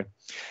in a row.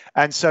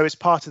 And so as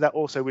part of that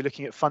also, we're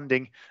looking at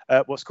funding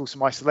what's called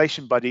some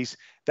isolation buddies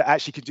that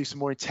actually can do some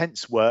more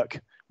intense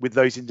work with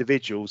those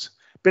individuals.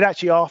 But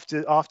actually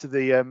after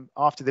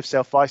they've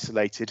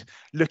self-isolated,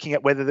 looking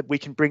at whether we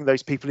can bring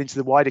those people into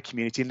the wider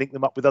community and link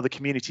them up with other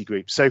community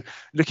groups. So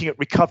looking at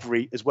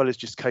recovery as well as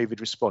just COVID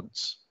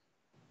response.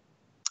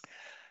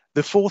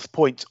 The fourth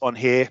point on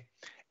here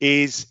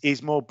is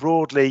more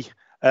broadly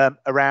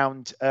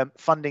around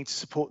funding to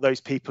support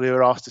those people who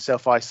are asked to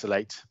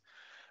self-isolate.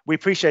 we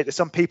appreciate that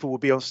some people will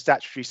be on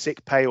statutory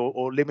sick pay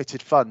or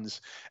limited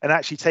funds, and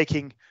actually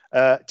taking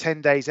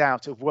 10 days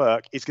out of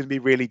work is going to be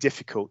really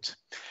difficult.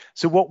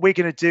 So what we're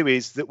going to do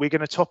is that we're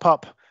going to top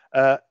up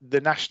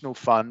the national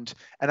fund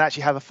and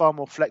actually have a far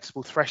more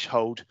flexible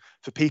threshold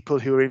for people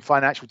who are in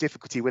financial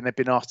difficulty when they've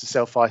been asked to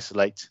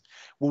self-isolate.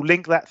 We'll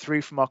link that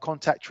through from our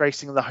contact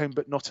tracing and the Home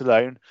But Not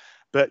Alone.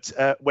 But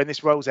when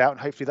this rolls out, and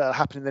hopefully that'll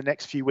happen in the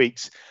next few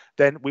weeks,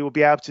 then we will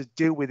be able to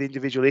deal with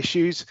individual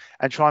issues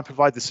and try and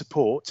provide the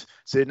support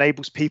so it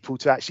enables people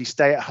to actually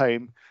stay at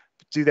home,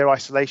 do their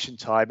isolation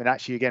time, and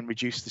actually, again,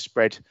 reduce the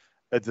spread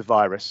of the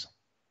virus.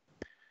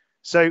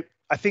 So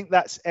I think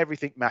that's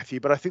everything, Matthew,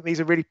 but I think these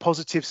are really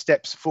positive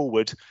steps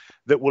forward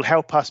that will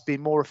help us be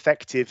more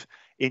effective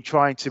in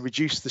trying to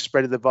reduce the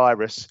spread of the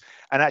virus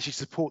and actually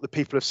support the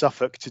people of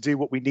Suffolk to do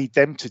what we need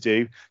them to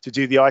do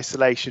the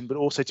isolation, but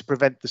also to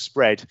prevent the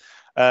spread.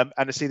 And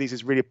I see these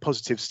as really a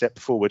positive step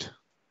forward.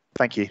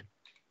 Thank you.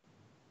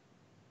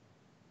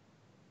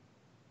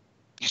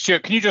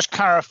 Stuart, can you just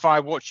clarify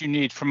what you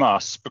need from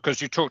us? Because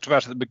you talked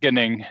about at the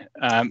beginning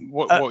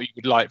what you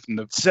would like from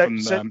the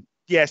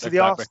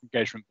Outbreak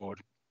Engagement Board.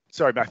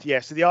 Sorry, Matthew.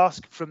 Yeah, so the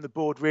ask from the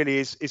board really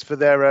is for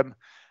their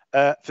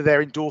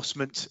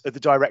endorsement of the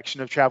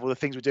direction of travel, the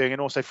things we're doing,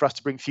 and also for us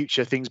to bring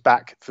future things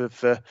back for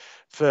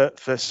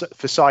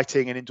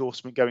citing and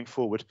endorsement going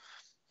forward.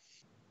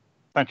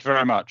 Thank you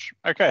very much.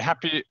 Okay,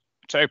 happy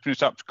to open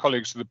it up to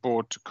colleagues of the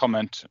board to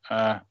comment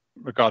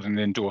regarding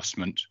the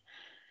endorsement.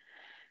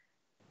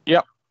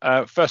 Yep.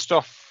 First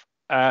off,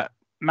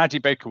 Maddie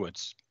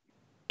Baker-Woods.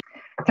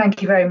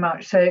 Thank you very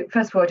much. So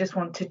first of all, I just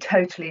want to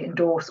totally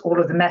endorse all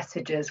of the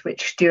messages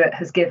which Stuart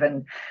has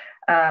given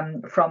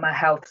from a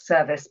health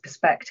service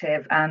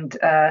perspective, and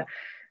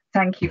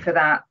thank you for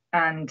that,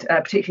 and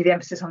particularly the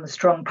emphasis on the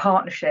strong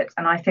partnerships.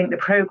 And I think the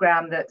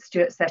programme that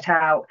Stuart set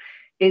out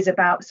is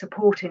about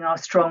supporting our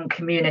strong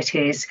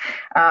communities,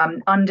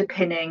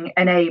 underpinning,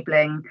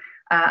 enabling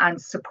and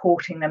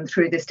supporting them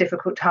through this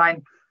difficult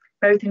time,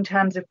 both in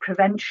terms of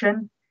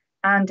prevention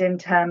and in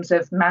terms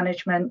of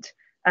management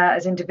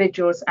as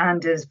individuals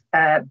and as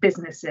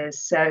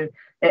businesses. So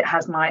it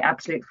has my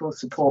absolute full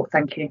support.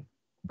 Thank you.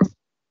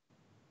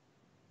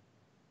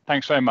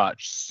 Thanks very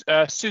much.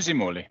 Suzie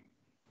Morley.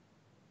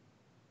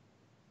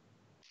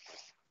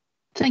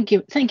 Thank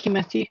you,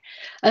 Matthew.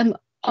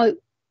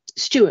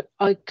 Stuart,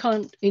 I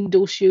can't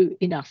endorse you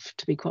enough,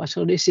 to be quite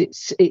honest.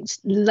 It's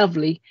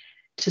lovely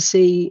to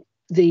see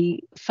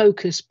the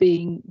focus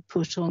being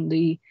put on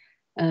the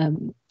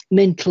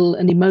mental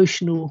and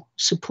emotional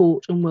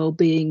support and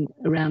well-being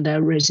around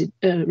our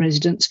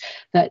residents.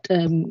 That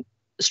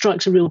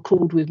strikes a real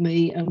chord with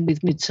me and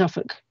with Mid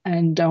Suffolk,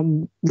 and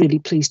I'm really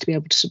pleased to be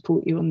able to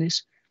support you on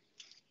this.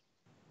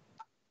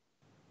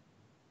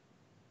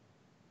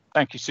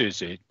 Thank you,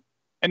 Suzie.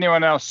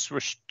 Anyone else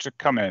wish to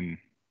come in?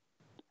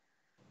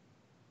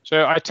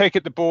 So I take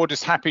it the board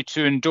is happy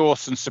to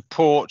endorse and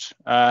support,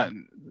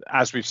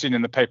 as we've seen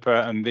in the paper,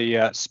 and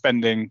the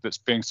spending that's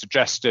being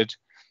suggested,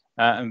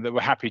 and that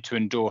we're happy to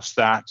endorse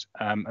that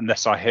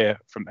unless I hear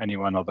from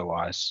anyone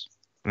otherwise.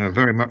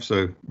 Very much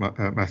so,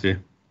 Matthew.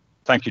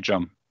 Thank you,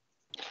 John.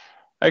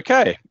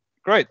 Okay,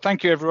 great.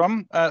 Thank you,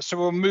 everyone. So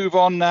we'll move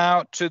on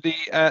now to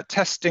the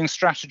testing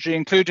strategy,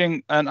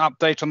 including an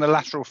update on the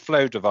lateral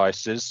flow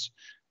devices.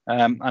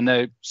 I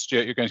know,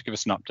 Stuart, you're going to give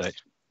us an update.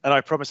 And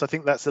I promise, I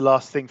think that's the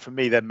last thing from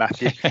me then,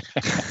 Matthew.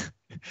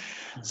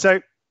 So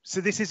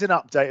this is an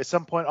update. At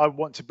some point, I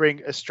want to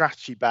bring a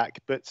strategy back,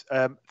 but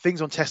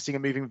things on testing are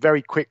moving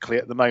very quickly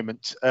at the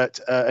moment at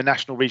a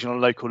national, regional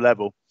and local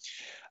level.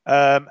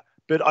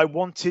 But I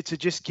wanted to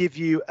just give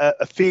you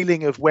a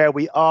feeling of where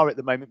we are at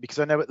the moment, because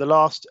I know at the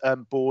last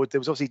board, there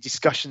was obviously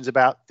discussions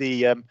about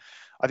the, I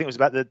think it was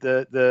about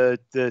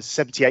the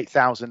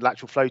 78,000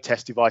 lateral flow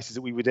test devices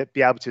that we would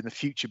be able to in the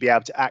future be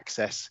able to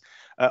access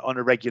on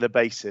a regular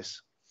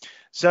basis.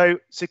 So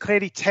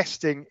clearly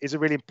testing is a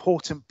really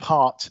important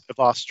part of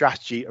our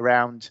strategy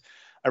around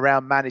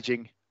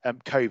managing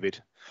COVID.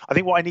 I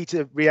think what I need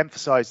to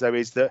re-emphasize, though,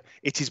 is that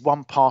it is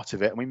one part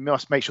of it, and we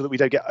must make sure that we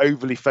don't get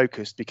overly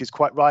focused, because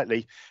quite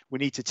rightly, we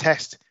need to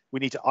test, we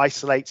need to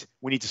isolate,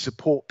 we need to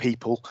support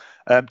people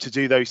to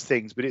do those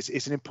things, but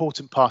it's an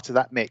important part of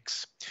that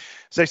mix.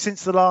 So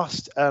since the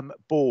last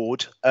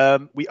board,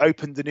 we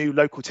opened the new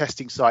local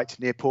testing site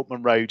near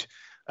Portman Road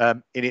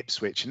in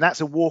Ipswich, and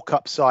that's a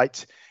walk-up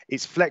site.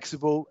 It's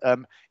flexible.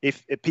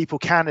 If people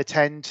can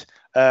attend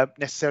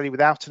necessarily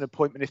without an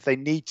appointment if they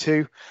need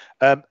to,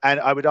 and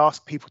I would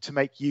ask people to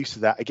make use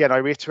of that. Again, I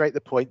reiterate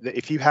the point that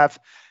if you have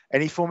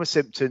any form of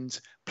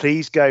symptoms,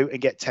 please go and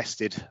get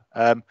tested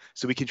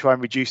so we can try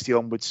and reduce the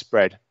onward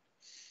spread.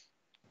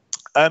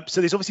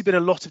 So there's obviously been a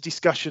lot of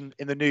discussion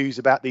in the news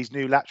about these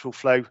new lateral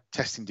flow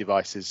testing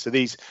devices. So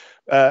these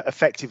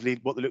effectively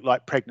what they look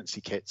like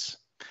pregnancy kits.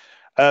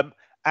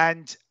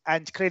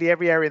 And clearly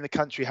every area in the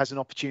country has an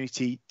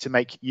opportunity to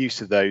make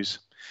use of those.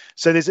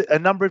 So there's a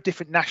number of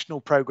different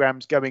national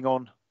programs going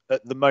on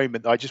at the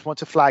moment. I just want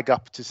to flag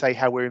up to say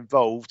how we're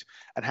involved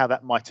and how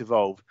that might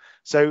evolve.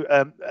 So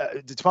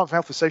the Department for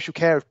Health and Social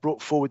Care have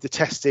brought forward the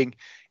testing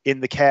in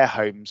the care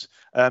homes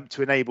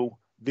to enable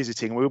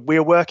visiting.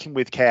 We're working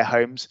with care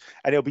homes,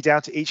 and it'll be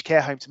down to each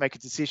care home to make a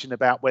decision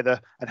about whether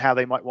and how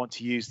they might want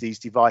to use these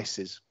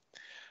devices.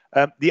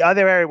 The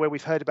other area where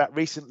we've heard about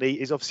recently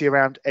is obviously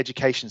around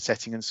education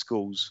setting and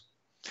schools,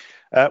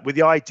 with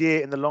the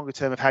idea in the longer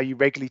term of how you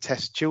regularly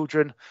test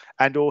children,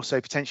 and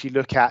also potentially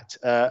look at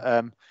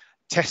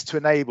test to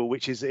enable,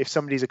 which is if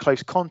somebody's a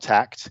close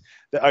contact,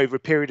 that over a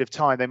period of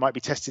time they might be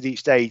tested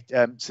each day,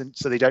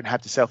 so they don't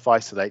have to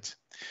self-isolate.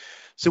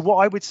 So what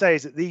I would say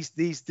is that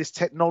this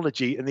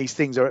technology and these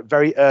things are at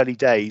very early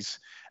days,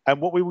 and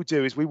what we will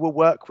do is we will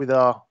work with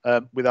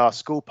our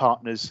school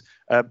partners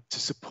to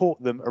support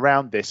them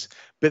around this.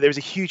 But there's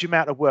a huge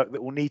amount of work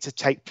that will need to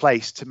take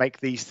place to make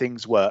these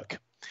things work,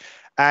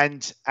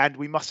 and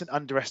we mustn't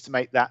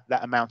underestimate that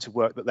amount of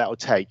work that will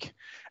take.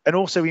 And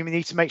also we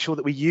need to make sure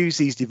that we use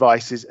these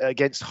devices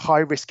against high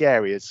risk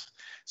areas.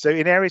 So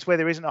in areas where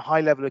there isn't a high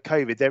level of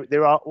COVID,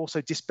 there are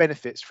also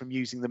disbenefits from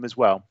using them as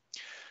well.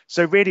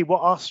 So really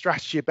what our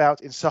strategy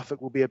about in Suffolk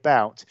will be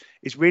about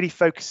is really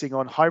focusing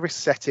on high risk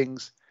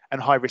settings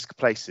and high risk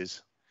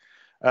places.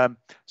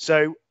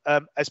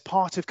 As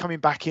part of coming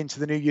back into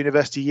the new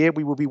university year,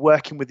 we will be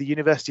working with the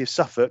University of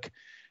Suffolk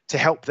to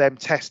help them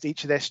test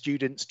each of their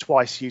students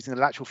twice using the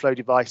lateral flow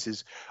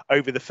devices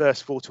over the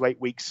first 4 to 8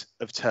 weeks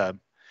of term.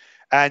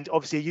 And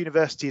obviously a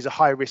university is a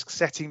high risk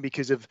setting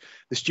because of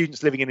the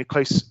students living in a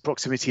close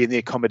proximity in the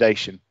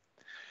accommodation.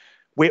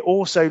 We're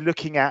also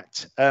looking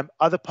at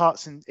other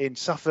parts in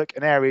Suffolk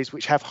and areas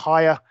which have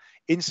higher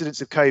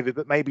incidence of COVID,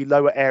 but maybe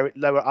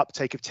lower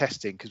uptake of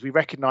testing, because we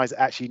recognise it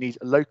actually needs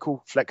a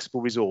local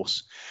flexible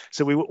resource.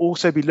 So we will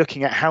also be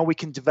looking at how we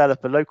can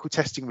develop a local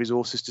testing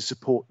resources to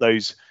support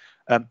those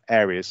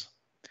areas.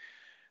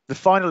 The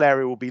final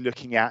area we'll be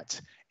looking at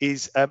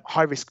is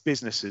high risk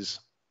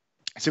businesses.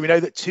 So we know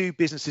that 2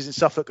 businesses in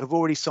Suffolk have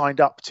already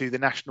signed up to the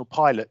national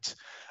pilot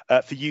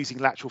for using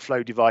lateral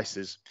flow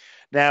devices.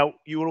 Now,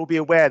 you will all be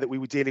aware that we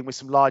were dealing with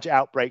some large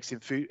outbreaks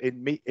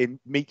in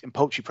meat and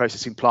poultry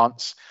processing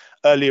plants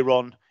earlier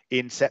on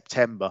in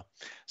September.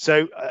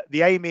 So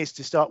the aim is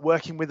to start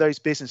working with those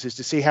businesses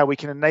to see how we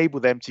can enable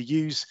them to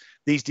use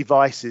these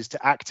devices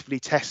to actively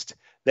test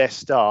their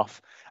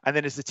staff. And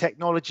then as the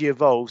technology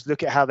evolves,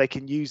 look at how they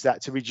can use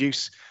that to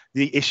reduce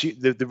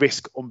the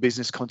risk on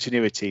business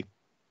continuity.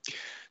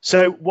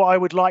 So what I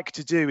would like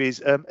to do is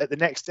at the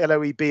next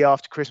LOEB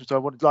after Christmas, I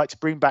would like to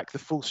bring back the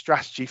full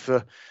strategy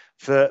for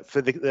the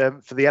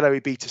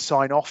LOEB to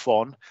sign off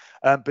on.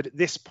 But at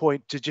this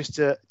point,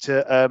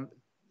 to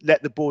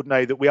let the board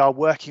know that we are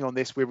working on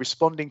this. We're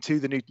responding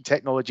to the new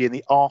technology and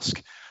the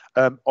ask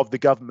of the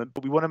government,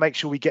 but we want to make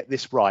sure we get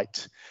this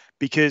right,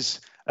 because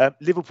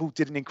Liverpool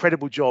did an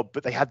incredible job,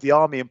 but they had the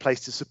army in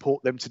place to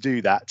support them to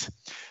do that.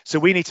 So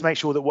we need to make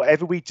sure that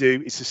whatever we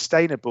do is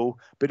sustainable,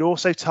 but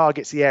also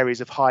targets the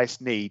areas of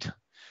highest need.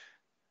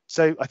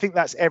 So I think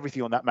that's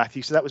everything on that,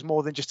 Matthew. So that was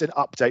more than just an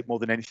update, more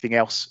than anything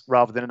else,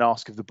 rather than an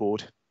ask of the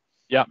board.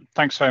 Yeah,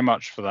 thanks very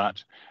much for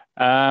that.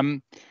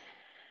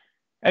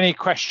 Any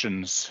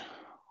questions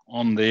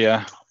on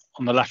the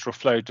lateral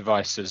flow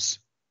devices?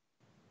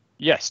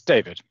 Yes,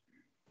 David.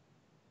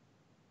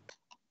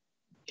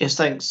 Yes,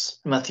 thanks,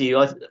 Matthew.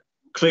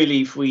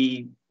 Clearly, if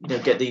we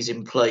get these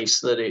in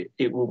place, that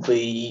it will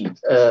be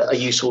a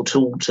useful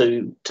tool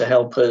to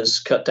help us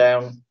cut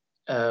down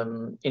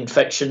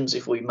infections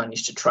if we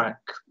manage to track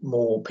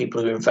more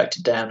people who are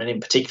infected down, and in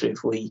particular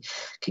if we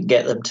can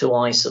get them to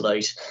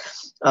isolate.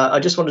 I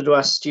just wanted to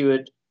ask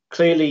Stuart,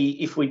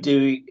 clearly if we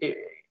do,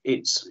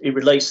 it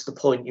relates to the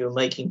point you were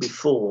making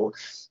before.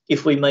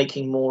 If we're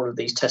making more of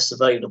these tests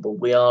available,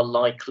 we are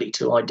likely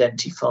to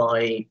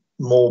identify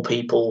more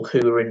people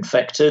who are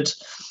infected.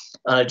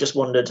 I just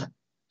wondered,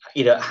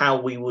 how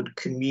we would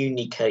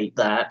communicate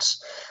that,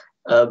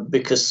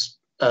 because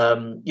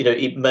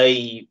it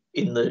may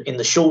in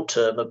the short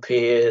term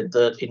appear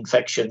that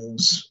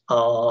infections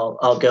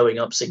are going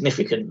up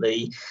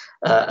significantly,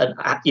 and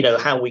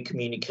how we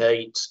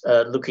communicate,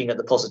 looking at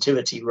the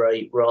positivity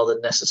rate rather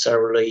than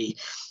necessarily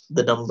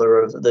the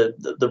number of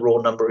the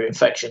raw number of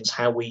infections,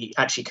 how we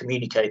actually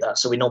communicate that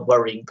so we're not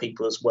worrying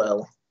people as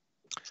well.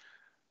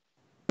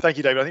 Thank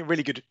you, David. I think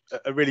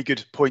a really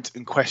good point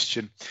and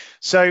question.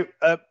 So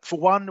for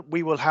one,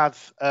 we will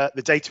have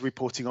the data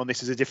reporting on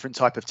this as a different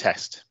type of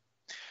test.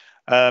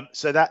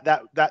 So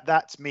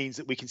that means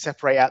that we can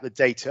separate out the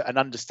data and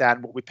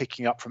understand what we're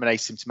picking up from an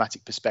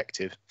asymptomatic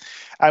perspective.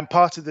 And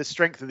part of the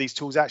strength of these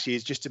tools actually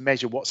is just to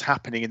measure what's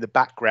happening in the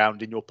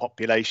background in your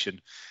population.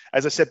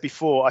 As I said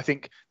before, I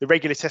think the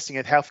regular testing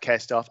of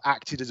healthcare staff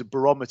acted as a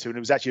barometer, and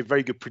it was actually a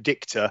very good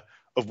predictor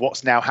of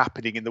what's now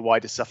happening in the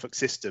wider Suffolk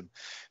system.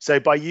 So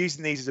by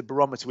using these as a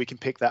barometer, we can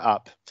pick that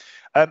up.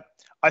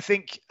 I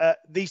think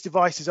these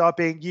devices are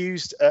being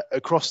used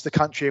across the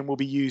country and will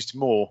be used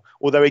more,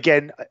 although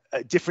again,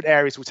 different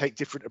areas will take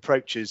different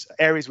approaches.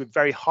 Areas with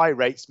very high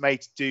rates may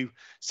do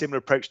similar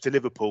approach to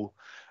Liverpool.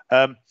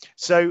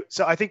 So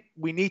I think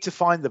we need to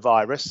find the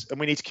virus and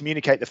we need to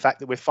communicate the fact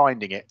that we're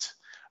finding it.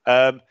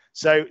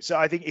 So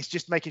I think it's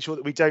just making sure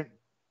that we don't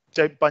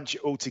don't bunch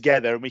it all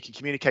together, and we can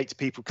communicate to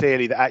people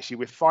clearly that actually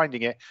we're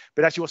finding it.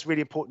 But actually what's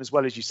really important as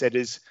well, as you said,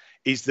 is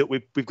that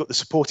we've got the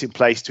support in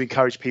place to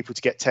encourage people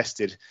to get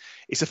tested.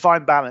 It's a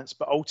fine balance,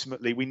 but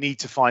ultimately we need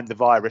to find the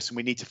virus and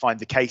we need to find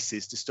the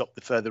cases to stop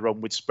the further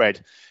onward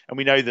spread. And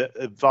we know that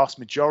a vast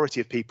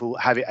majority of people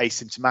have it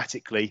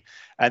asymptomatically,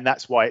 and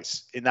that's why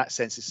it's, in that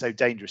sense, it's so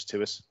dangerous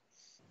to us.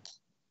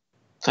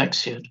 Thanks,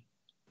 Stuart.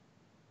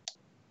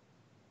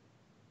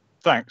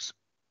 Thanks.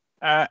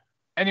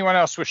 Anyone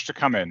else wish to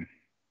come in?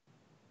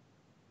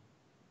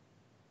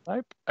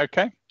 Nope.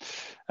 Okay.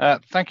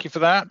 Thank you for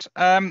that.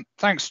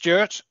 Thanks,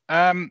 Stuart.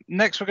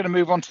 Next, we're going to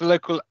move on to the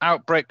local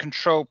outbreak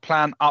control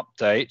plan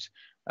update.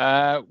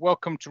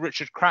 Welcome to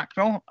Richard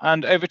Cracknell,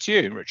 and over to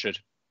you, Richard.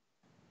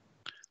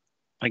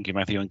 Thank you,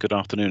 Matthew, and good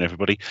afternoon,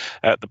 everybody.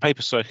 The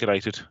paper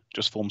circulated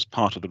just forms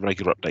part of the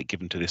regular update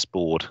given to this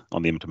board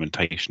on the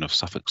implementation of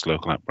Suffolk's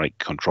local outbreak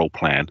control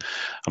plan,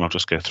 and I'll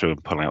just go through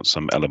and pull out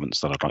some elements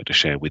that I'd like to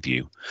share with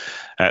you.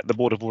 The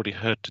board have already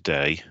heard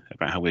today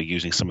about how we're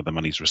using some of the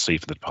monies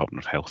received from the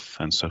Department of Health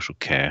and Social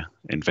Care,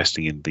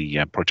 investing in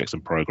the projects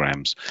and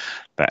programmes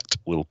that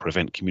will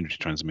prevent community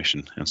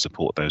transmission and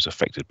support those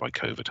affected by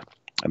COVID.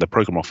 And the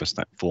programme office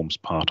that forms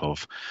part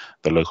of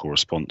the local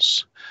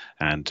response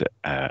and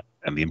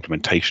the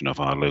implementation of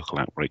our local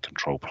outbreak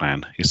control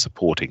plan is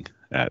supporting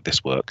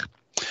this work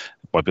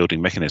by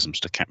building mechanisms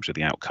to capture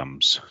the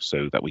outcomes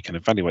so that we can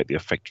evaluate the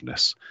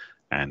effectiveness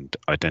and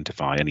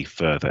identify any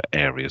further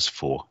areas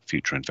for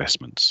future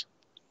investments.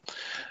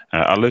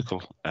 Our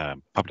local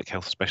public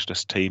health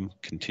specialist team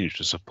continues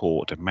to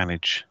support and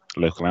manage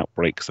local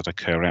outbreaks that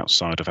occur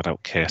outside of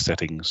adult care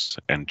settings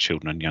and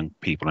children and young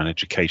people in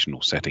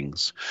educational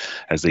settings,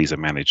 as these are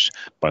managed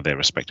by their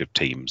respective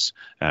teams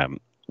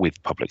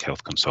with public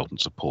health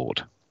consultant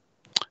support.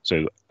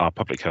 So our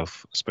public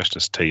health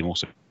specialist team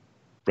also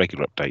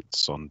regular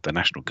updates on the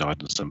national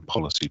guidance and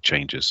policy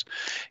changes,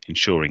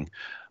 ensuring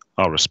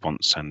our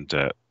response and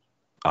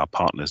our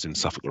partners in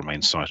Suffolk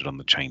remain sighted on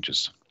the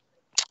changes.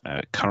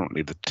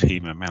 Currently, the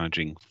team are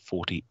managing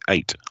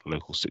 48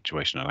 local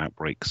situational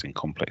outbreaks in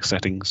complex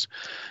settings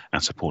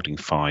and supporting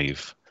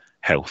 5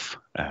 health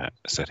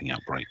setting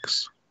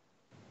outbreaks.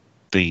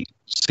 The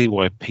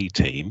CYP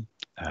team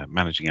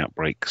managing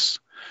outbreaks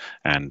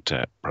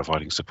and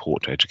providing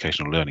support to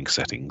educational learning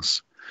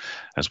settings,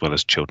 as well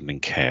as children in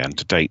care. And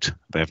to date,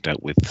 they've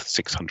dealt with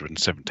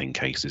 617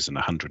 cases in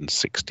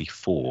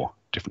 164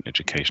 different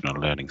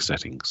educational learning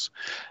settings,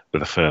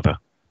 with a further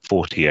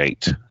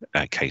 48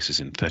 cases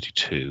in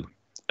 32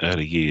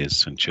 early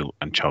years and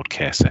child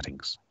care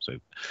settings. So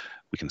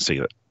we can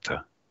see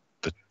that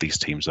these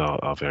teams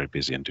are very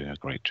busy and doing a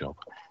great job.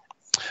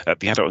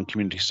 The adult and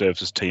community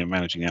services team are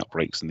managing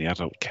outbreaks in the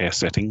adult care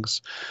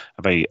settings.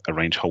 They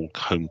arrange whole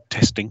home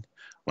testing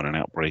when an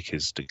outbreak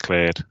is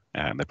declared,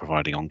 and they're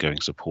providing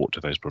ongoing support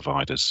to those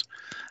providers.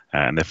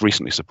 And they've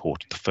recently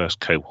supported the first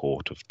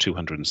cohort of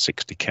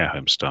 260 care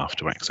home staff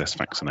to access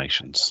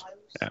vaccinations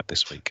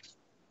this week.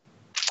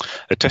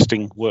 The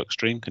testing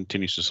workstream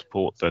continues to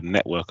support the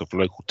network of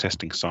local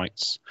testing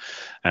sites.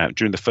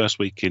 During the first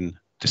week in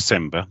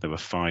December, there were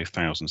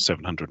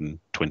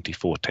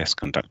 5,724 tests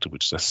conducted,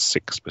 which is a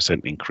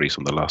 6% increase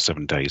on the last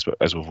 7 days. But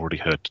as we've already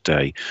heard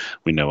today,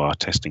 we know our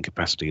testing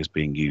capacity is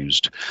being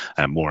used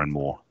more and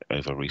more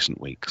over recent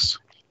weeks.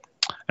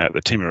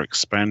 The team are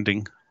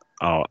expanding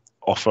our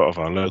offer of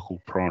our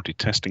local priority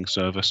testing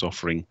service,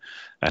 offering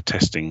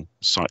testing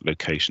site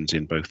locations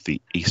in both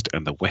the east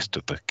and the west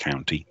of the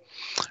county,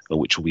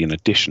 which will be in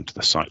addition to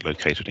the site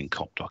located in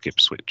Copdock,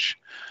 Ipswich.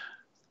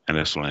 And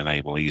this will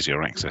enable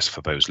easier access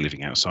for those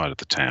living outside of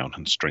the town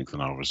and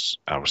strengthen our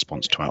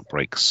response to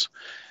outbreaks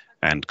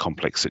and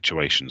complex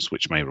situations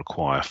which may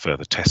require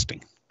further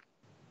testing.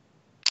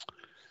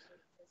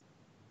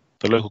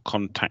 The local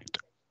contact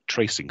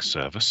tracing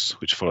service,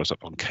 which follows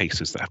up on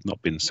cases that have not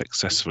been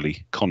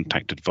successfully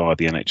contacted via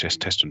the NHS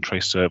Test and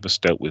Trace service,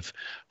 dealt with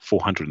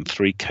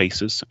 403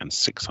 cases and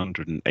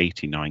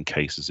 689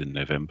 cases in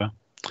November.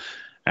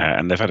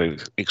 And they've had an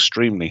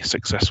extremely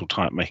successful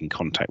time at making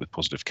contact with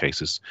positive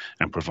cases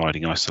and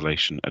providing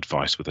isolation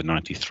advice with a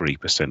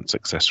 93%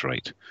 success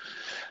rate,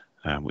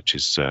 which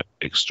is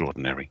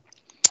extraordinary.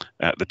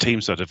 The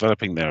teams are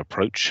developing their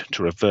approach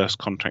to reverse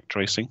contact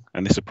tracing,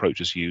 and this approach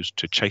is used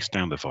to chase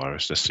down the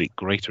virus to seek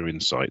greater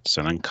insights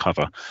and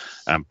uncover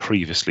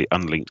previously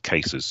unlinked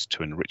cases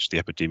to enrich the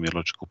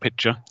epidemiological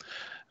picture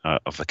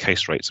of the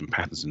case rates and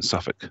patterns in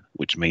Suffolk,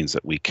 which means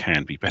that we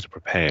can be better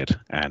prepared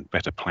and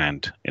better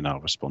planned in our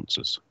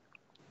responses.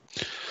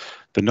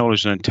 The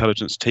Knowledge and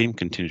Intelligence team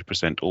continue to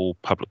present all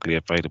publicly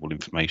available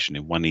information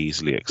in one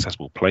easily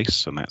accessible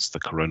place, and that's the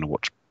Corona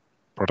Watch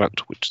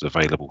product, which is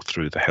available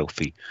through the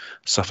Healthy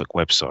Suffolk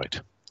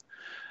website.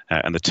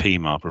 And the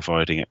team are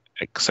providing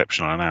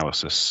exceptional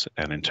analysis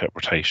and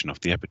interpretation of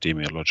the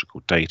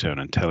epidemiological data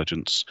and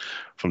intelligence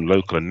from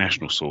local and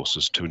national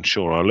sources to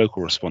ensure our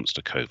local response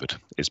to COVID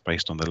is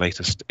based on the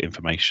latest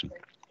information.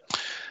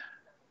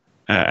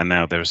 And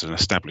now there is an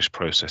established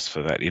process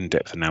for that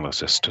in-depth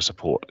analysis to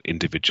support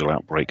individual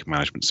outbreak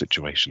management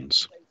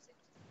situations.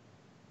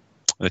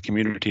 The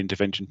community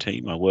intervention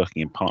team are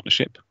working in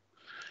partnership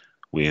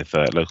with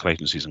local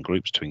agencies and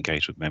groups to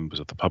engage with members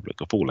of the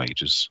public of all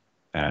ages.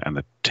 And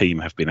the team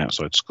have been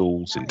outside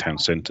schools, in town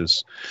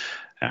centres,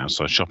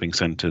 outside shopping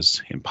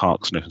centres, in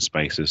parks and open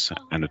spaces,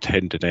 and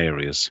attended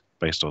areas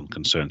based on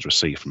concerns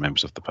received from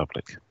members of the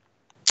public.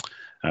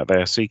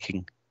 They are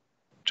seeking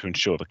to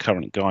ensure the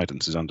current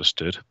guidance is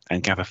understood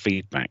and gather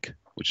feedback,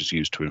 which is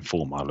used to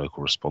inform our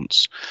local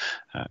response.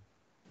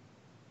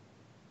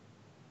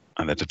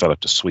 And they've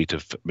developed a suite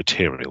of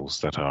materials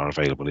that are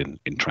available in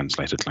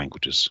translated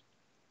languages.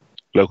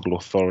 Local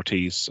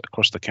authorities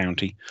across the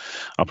county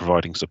are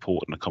providing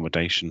support and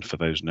accommodation for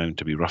those known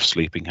to be rough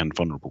sleeping and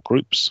vulnerable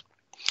groups.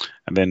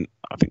 And then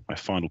I think my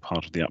final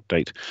part of the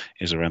update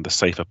is around the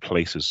Safer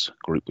Places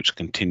group, which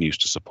continues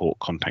to support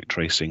contact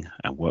tracing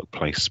and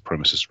workplace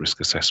premises risk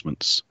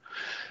assessments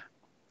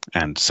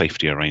and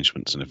safety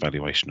arrangements and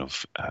evaluation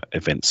of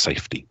event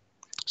safety.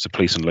 So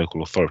police and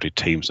local authority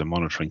teams are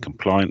monitoring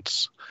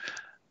compliance.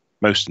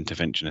 Most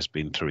intervention has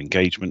been through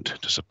engagement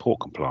to support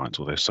compliance,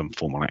 although some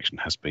formal action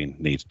has been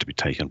needed to be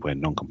taken where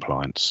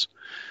non-compliance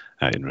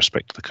in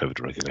respect to the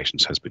COVID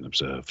regulations has been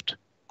observed.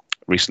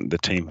 Recently, the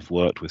team have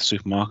worked with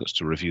supermarkets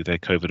to review their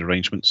COVID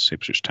arrangements.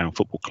 Ipswich Town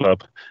Football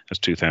Club has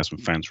 2,000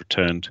 fans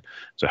returned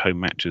to home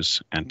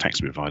matches, and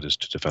taxi providers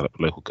to develop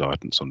local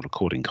guidance on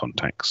recording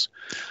contacts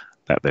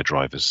that their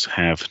drivers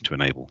have to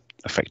enable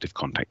effective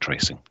contact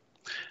tracing.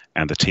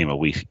 And the team are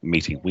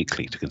meeting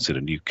weekly to consider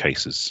new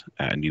cases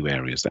and new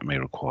areas that may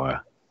require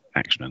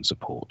action and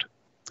support.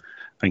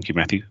 Thank you,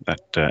 Matthew.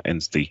 That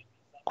ends the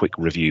quick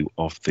review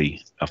of the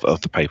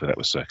paper that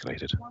was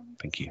circulated.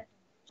 Thank you.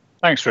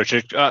 Thanks,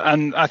 Richard.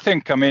 And I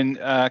think,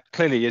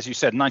 clearly, as you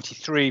said,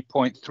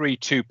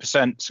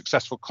 93.32%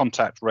 successful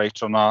contact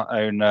rate on our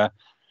own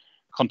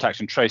contact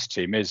and trace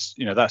team is,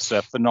 that's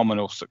a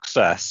phenomenal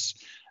success.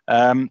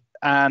 And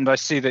I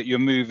see that you're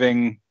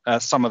moving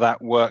some of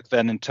that work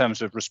then in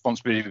terms of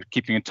responsibility of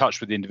keeping in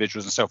touch with the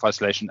individuals and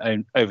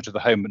self-isolation over to the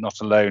home but not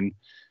alone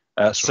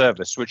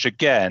service, which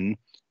again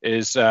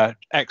is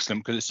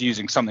excellent because it's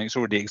using something that's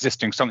already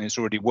existing, something that's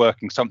already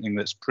working, something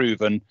that's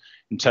proven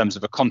in terms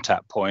of a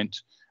contact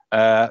point,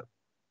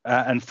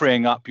 and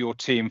freeing up your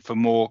team for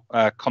more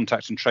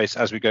contact and trace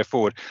as we go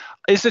forward.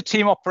 Is the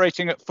team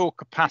operating at full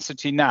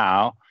capacity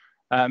now?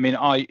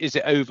 Is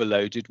it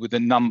overloaded with the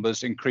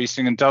numbers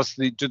increasing? And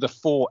do the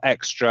 4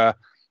 extra,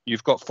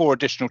 you've got 4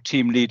 additional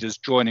team leaders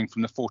joining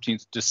from the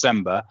 14th of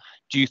December.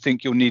 Do you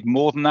think you'll need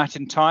more than that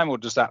in time, or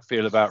does that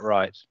feel about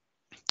right?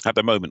 At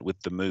the moment, with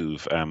the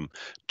move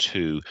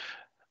to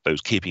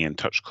those keeping in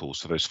touch calls,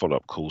 to those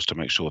follow-up calls to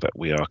make sure that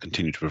we are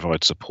continuing to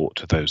provide support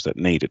to those that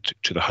need it,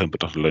 to the home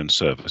but not alone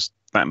service,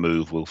 that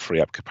move will free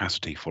up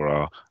capacity for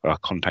our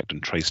contact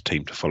and trace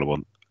team to follow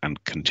on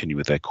and continue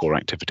with their core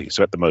activity.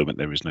 So at the moment,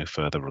 there is no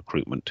further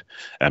recruitment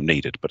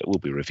needed, but it will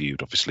be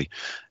reviewed, obviously,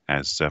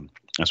 as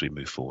we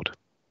move forward.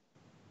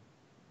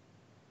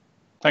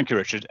 Thank you,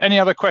 Richard. Any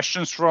other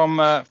questions from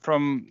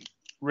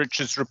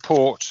Richard's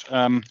report,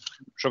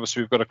 which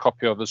obviously we've got a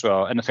copy of as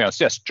well? Anything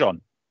else? Yes,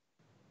 John.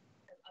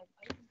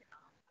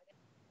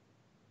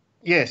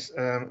 Yes,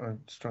 I'm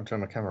just trying to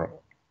turn my camera on.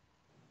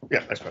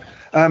 Yeah, that's fine.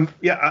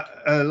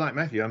 Like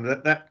Matthew,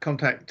 that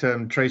contact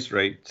trace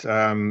rate,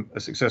 a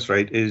success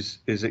rate is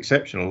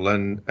exceptional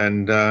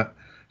and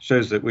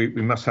shows that we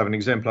must have an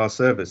exemplar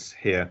service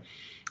here.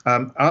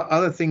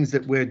 Other things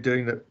that we're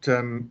doing that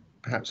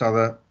perhaps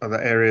other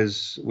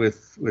areas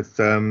with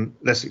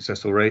less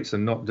successful rates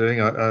and not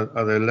doing,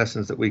 are there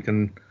lessons that we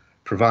can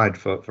provide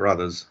for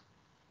others?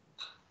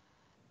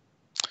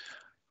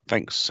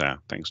 Thanks,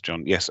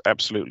 John. Yes,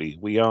 absolutely.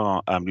 We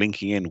are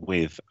linking in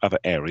with other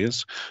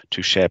areas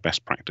to share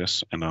best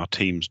practice, and our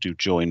teams do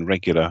join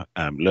regular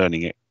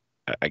learning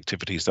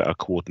activities that are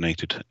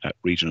coordinated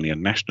regionally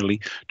and nationally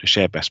to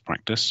share best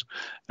practice.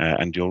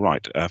 And you're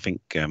right, I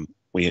think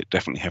we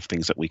definitely have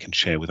things that we can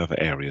share with other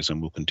areas, and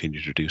we'll continue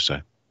to do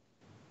so.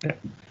 Yeah.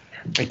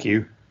 Thank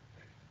you.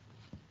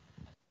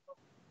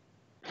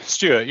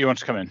 Stuart, you want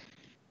to come in?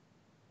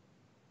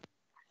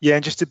 Yeah,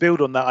 and just to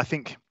build on that, I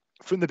think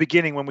from the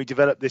beginning, when we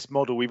developed this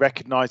model, we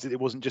recognised that it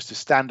wasn't just a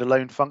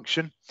standalone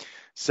function.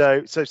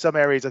 So some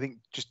areas, I think,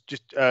 just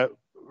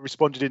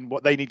responded in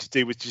what they need to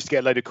do was just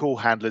get a load of call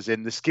handlers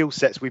in. The skill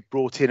sets we've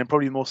brought in and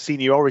probably more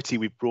seniority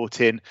we've brought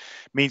in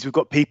means we've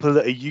got people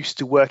that are used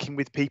to working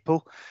with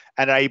people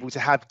and are able to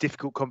have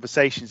difficult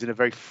conversations in a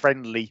very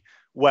friendly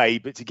way,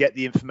 but to get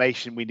the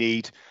information we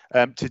need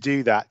to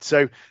do that.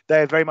 So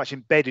they're very much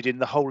embedded in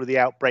the whole of the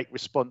outbreak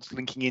response,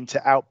 linking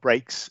into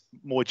outbreaks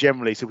more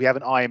generally. So we have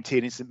an IMT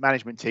and incident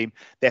management team.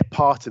 They're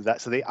part of that,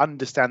 so they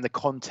understand the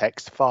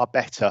context far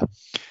better.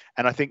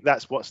 And I think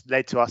that's what's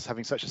led to us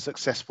having such a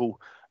successful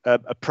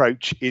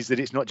approach, is that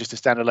it's not just a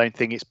standalone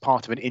thing, it's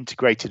part of an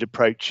integrated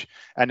approach.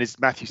 And as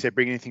Matthew said,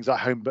 bringing in things like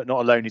home but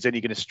not alone is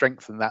only going to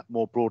strengthen that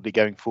more broadly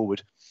going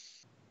forward.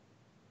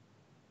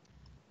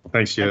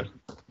 Thanks, Stuart.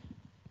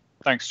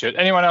 Thanks, Stuart.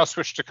 Anyone else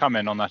wish to come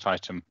in on that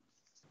item?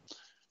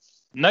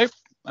 Nope.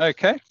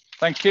 Okay.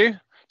 Thank you.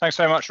 Thanks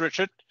very much,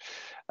 Richard.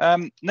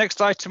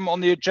 Next item on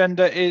the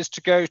agenda is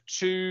to go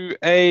to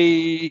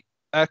a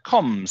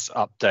comms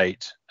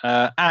update.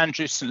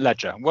 Andrew St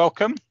Ledger,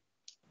 welcome.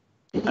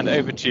 And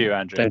over to you,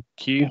 Andrew. Thank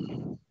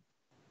you.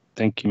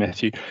 Thank you,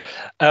 Matthew.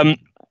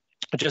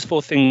 Just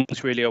 4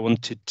 things really I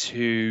wanted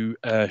to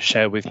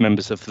share with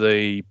members of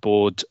the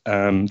board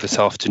this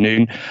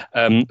afternoon.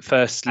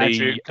 Firstly,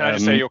 Andrew, can I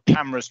just say your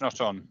camera's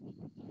not on?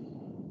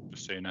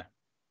 Just so you know.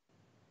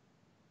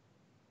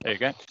 There you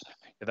go.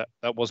 Yeah,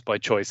 that was by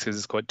choice because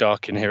it's quite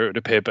dark in here, it would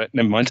appear, but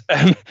never mind.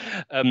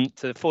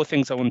 So the 4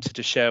 things I wanted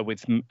to share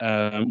with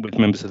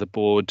members of the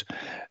board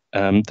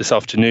this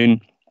afternoon.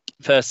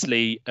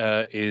 Firstly,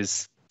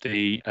 is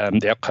the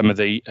outcome of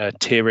the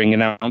tiering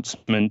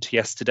announcement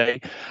yesterday.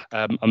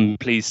 I'm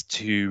pleased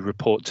to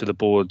report to the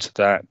board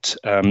that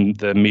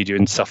the media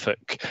in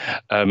Suffolk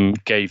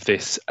gave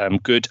this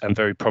good and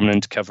very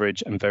prominent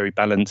coverage and very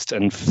balanced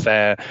and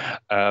fair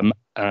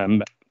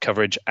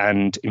coverage,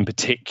 and in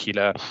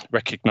particular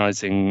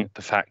recognising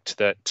the fact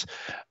that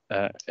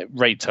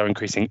rates are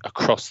increasing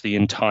across the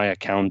entire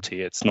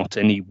county. It's not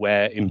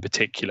anywhere in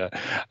particular.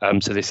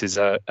 So this is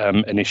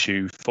an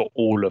issue for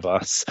all of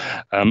us.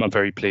 I'm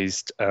very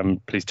pleased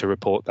to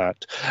report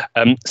that.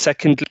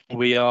 Secondly,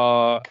 we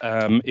are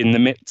in the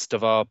midst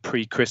of our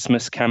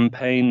pre-Christmas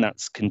campaign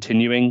that's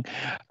continuing,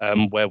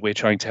 where we're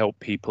trying to help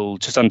people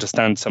just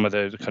understand some of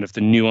the kind of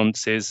the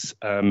nuances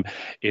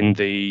in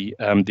the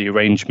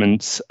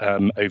arrangements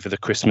over the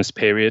Christmas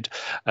period.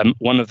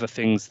 One of the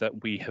things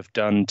that we have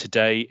done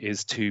today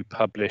is to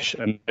publish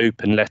an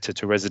open letter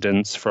to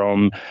residents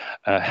from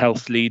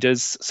health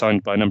leaders,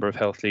 signed by a number of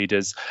health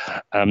leaders.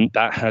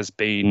 That has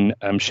been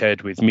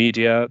shared with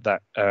media,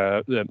 that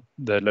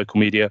the local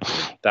media,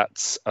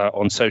 that's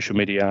on social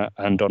media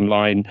and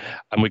online,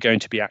 and we're going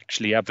to be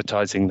actually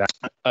advertising that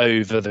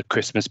over the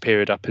Christmas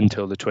period up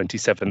until the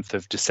 27th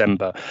of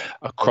December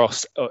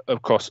across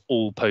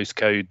all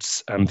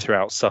postcodes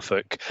throughout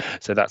Suffolk.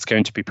 So that's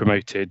going to be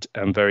promoted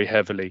very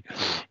heavily.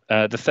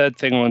 The third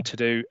thing I want to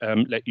do,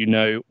 let you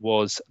know,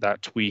 was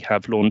that we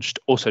have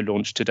also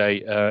launched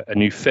today a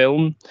new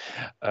film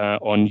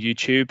on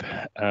YouTube,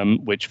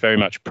 which very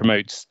much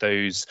promotes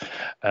those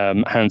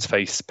hands,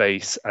 face,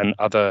 space and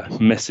other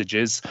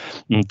messages.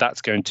 And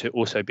that's going to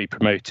also be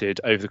promoted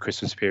over the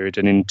Christmas period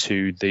and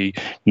into the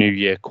new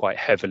year quite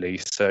heavily.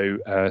 So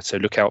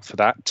look out for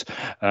that.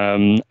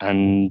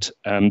 And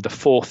the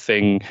fourth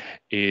thing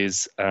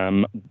is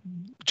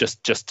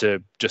just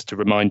to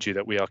remind you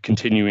that we are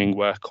continuing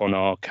work on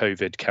our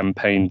COVID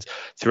campaigns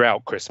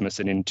throughout Christmas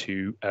and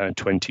into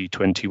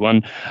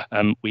 2021.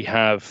 We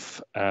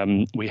have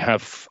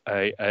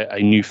a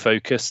new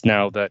focus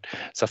now that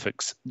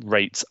Suffolk's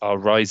rates are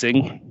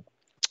rising,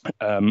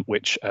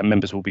 which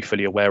members will be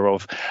fully aware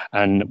of,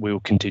 and we will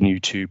continue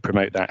to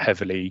promote that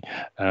heavily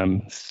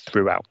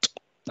throughout.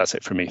 That's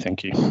it from me.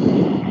 Thank you.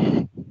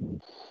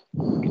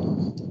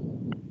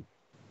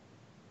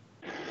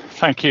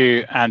 Thank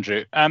you,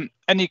 Andrew.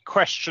 Any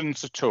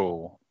questions at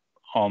all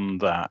on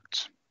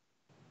that?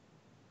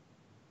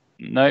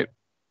 No.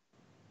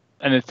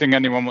 Anything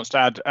anyone wants to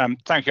add?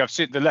 Thank you. I've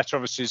seen the letter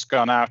obviously has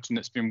gone out and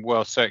it's been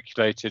well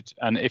circulated.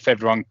 And if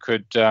everyone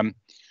could,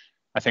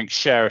 I think,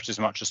 share it as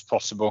much as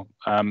possible.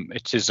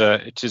 It is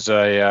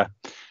a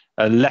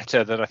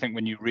letter that I think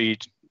when you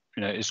read,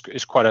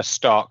 is quite a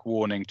stark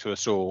warning to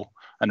us all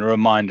and a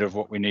reminder of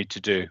what we need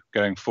to do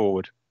going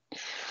forward.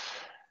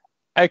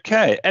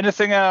 Okay.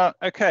 Anything else?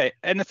 Okay.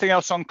 Anything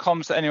else on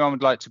comms that anyone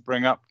would like to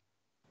bring up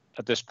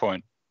at this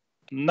point?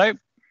 Nope.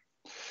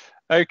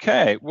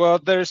 Okay. Well,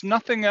 there's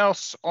nothing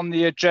else on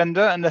the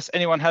agenda unless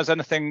anyone has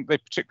anything they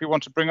particularly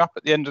want to bring up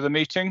at the end of the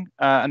meeting.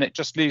 And it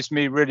just leaves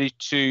me really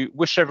to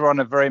wish everyone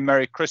a very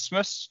Merry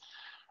Christmas.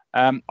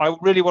 I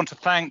really want to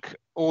thank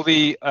all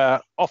the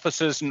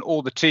officers and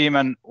all the team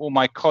and all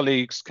my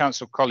colleagues,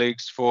 council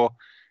colleagues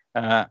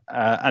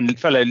and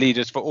fellow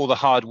leaders for all the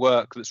hard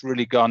work that's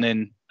really gone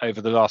in over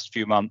the last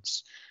few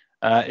months.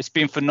 It's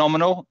been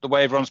phenomenal the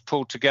way everyone's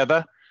pulled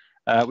together.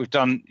 We've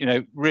done,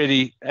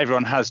 really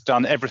everyone has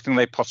done everything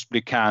they possibly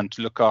can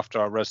to look after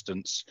our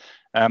residents.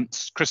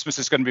 Christmas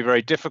is going to be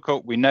very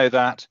difficult. We know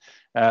that.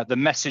 The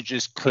message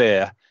is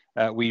clear.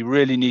 We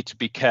really need to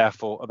be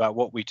careful about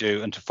what we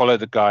do and to follow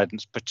the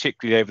guidance,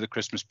 particularly over the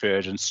Christmas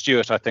period. And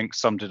Stuart, I think,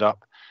 summed it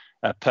up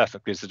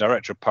perfectly as the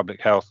Director of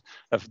Public Health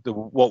of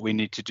what we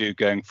need to do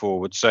going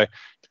forward. So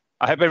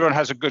I hope everyone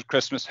has a good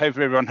Christmas. Hope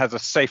everyone has a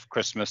safe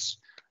Christmas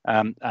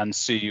and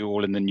see you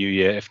all in the new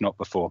year, if not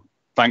before.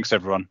 Thanks,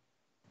 everyone.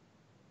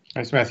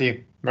 Thanks,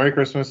 Matthew. Merry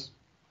Christmas.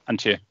 And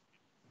to you.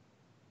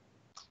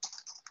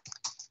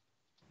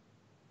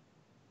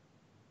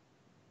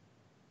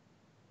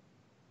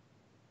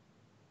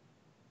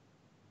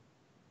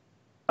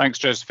 Thanks,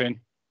 Josephine.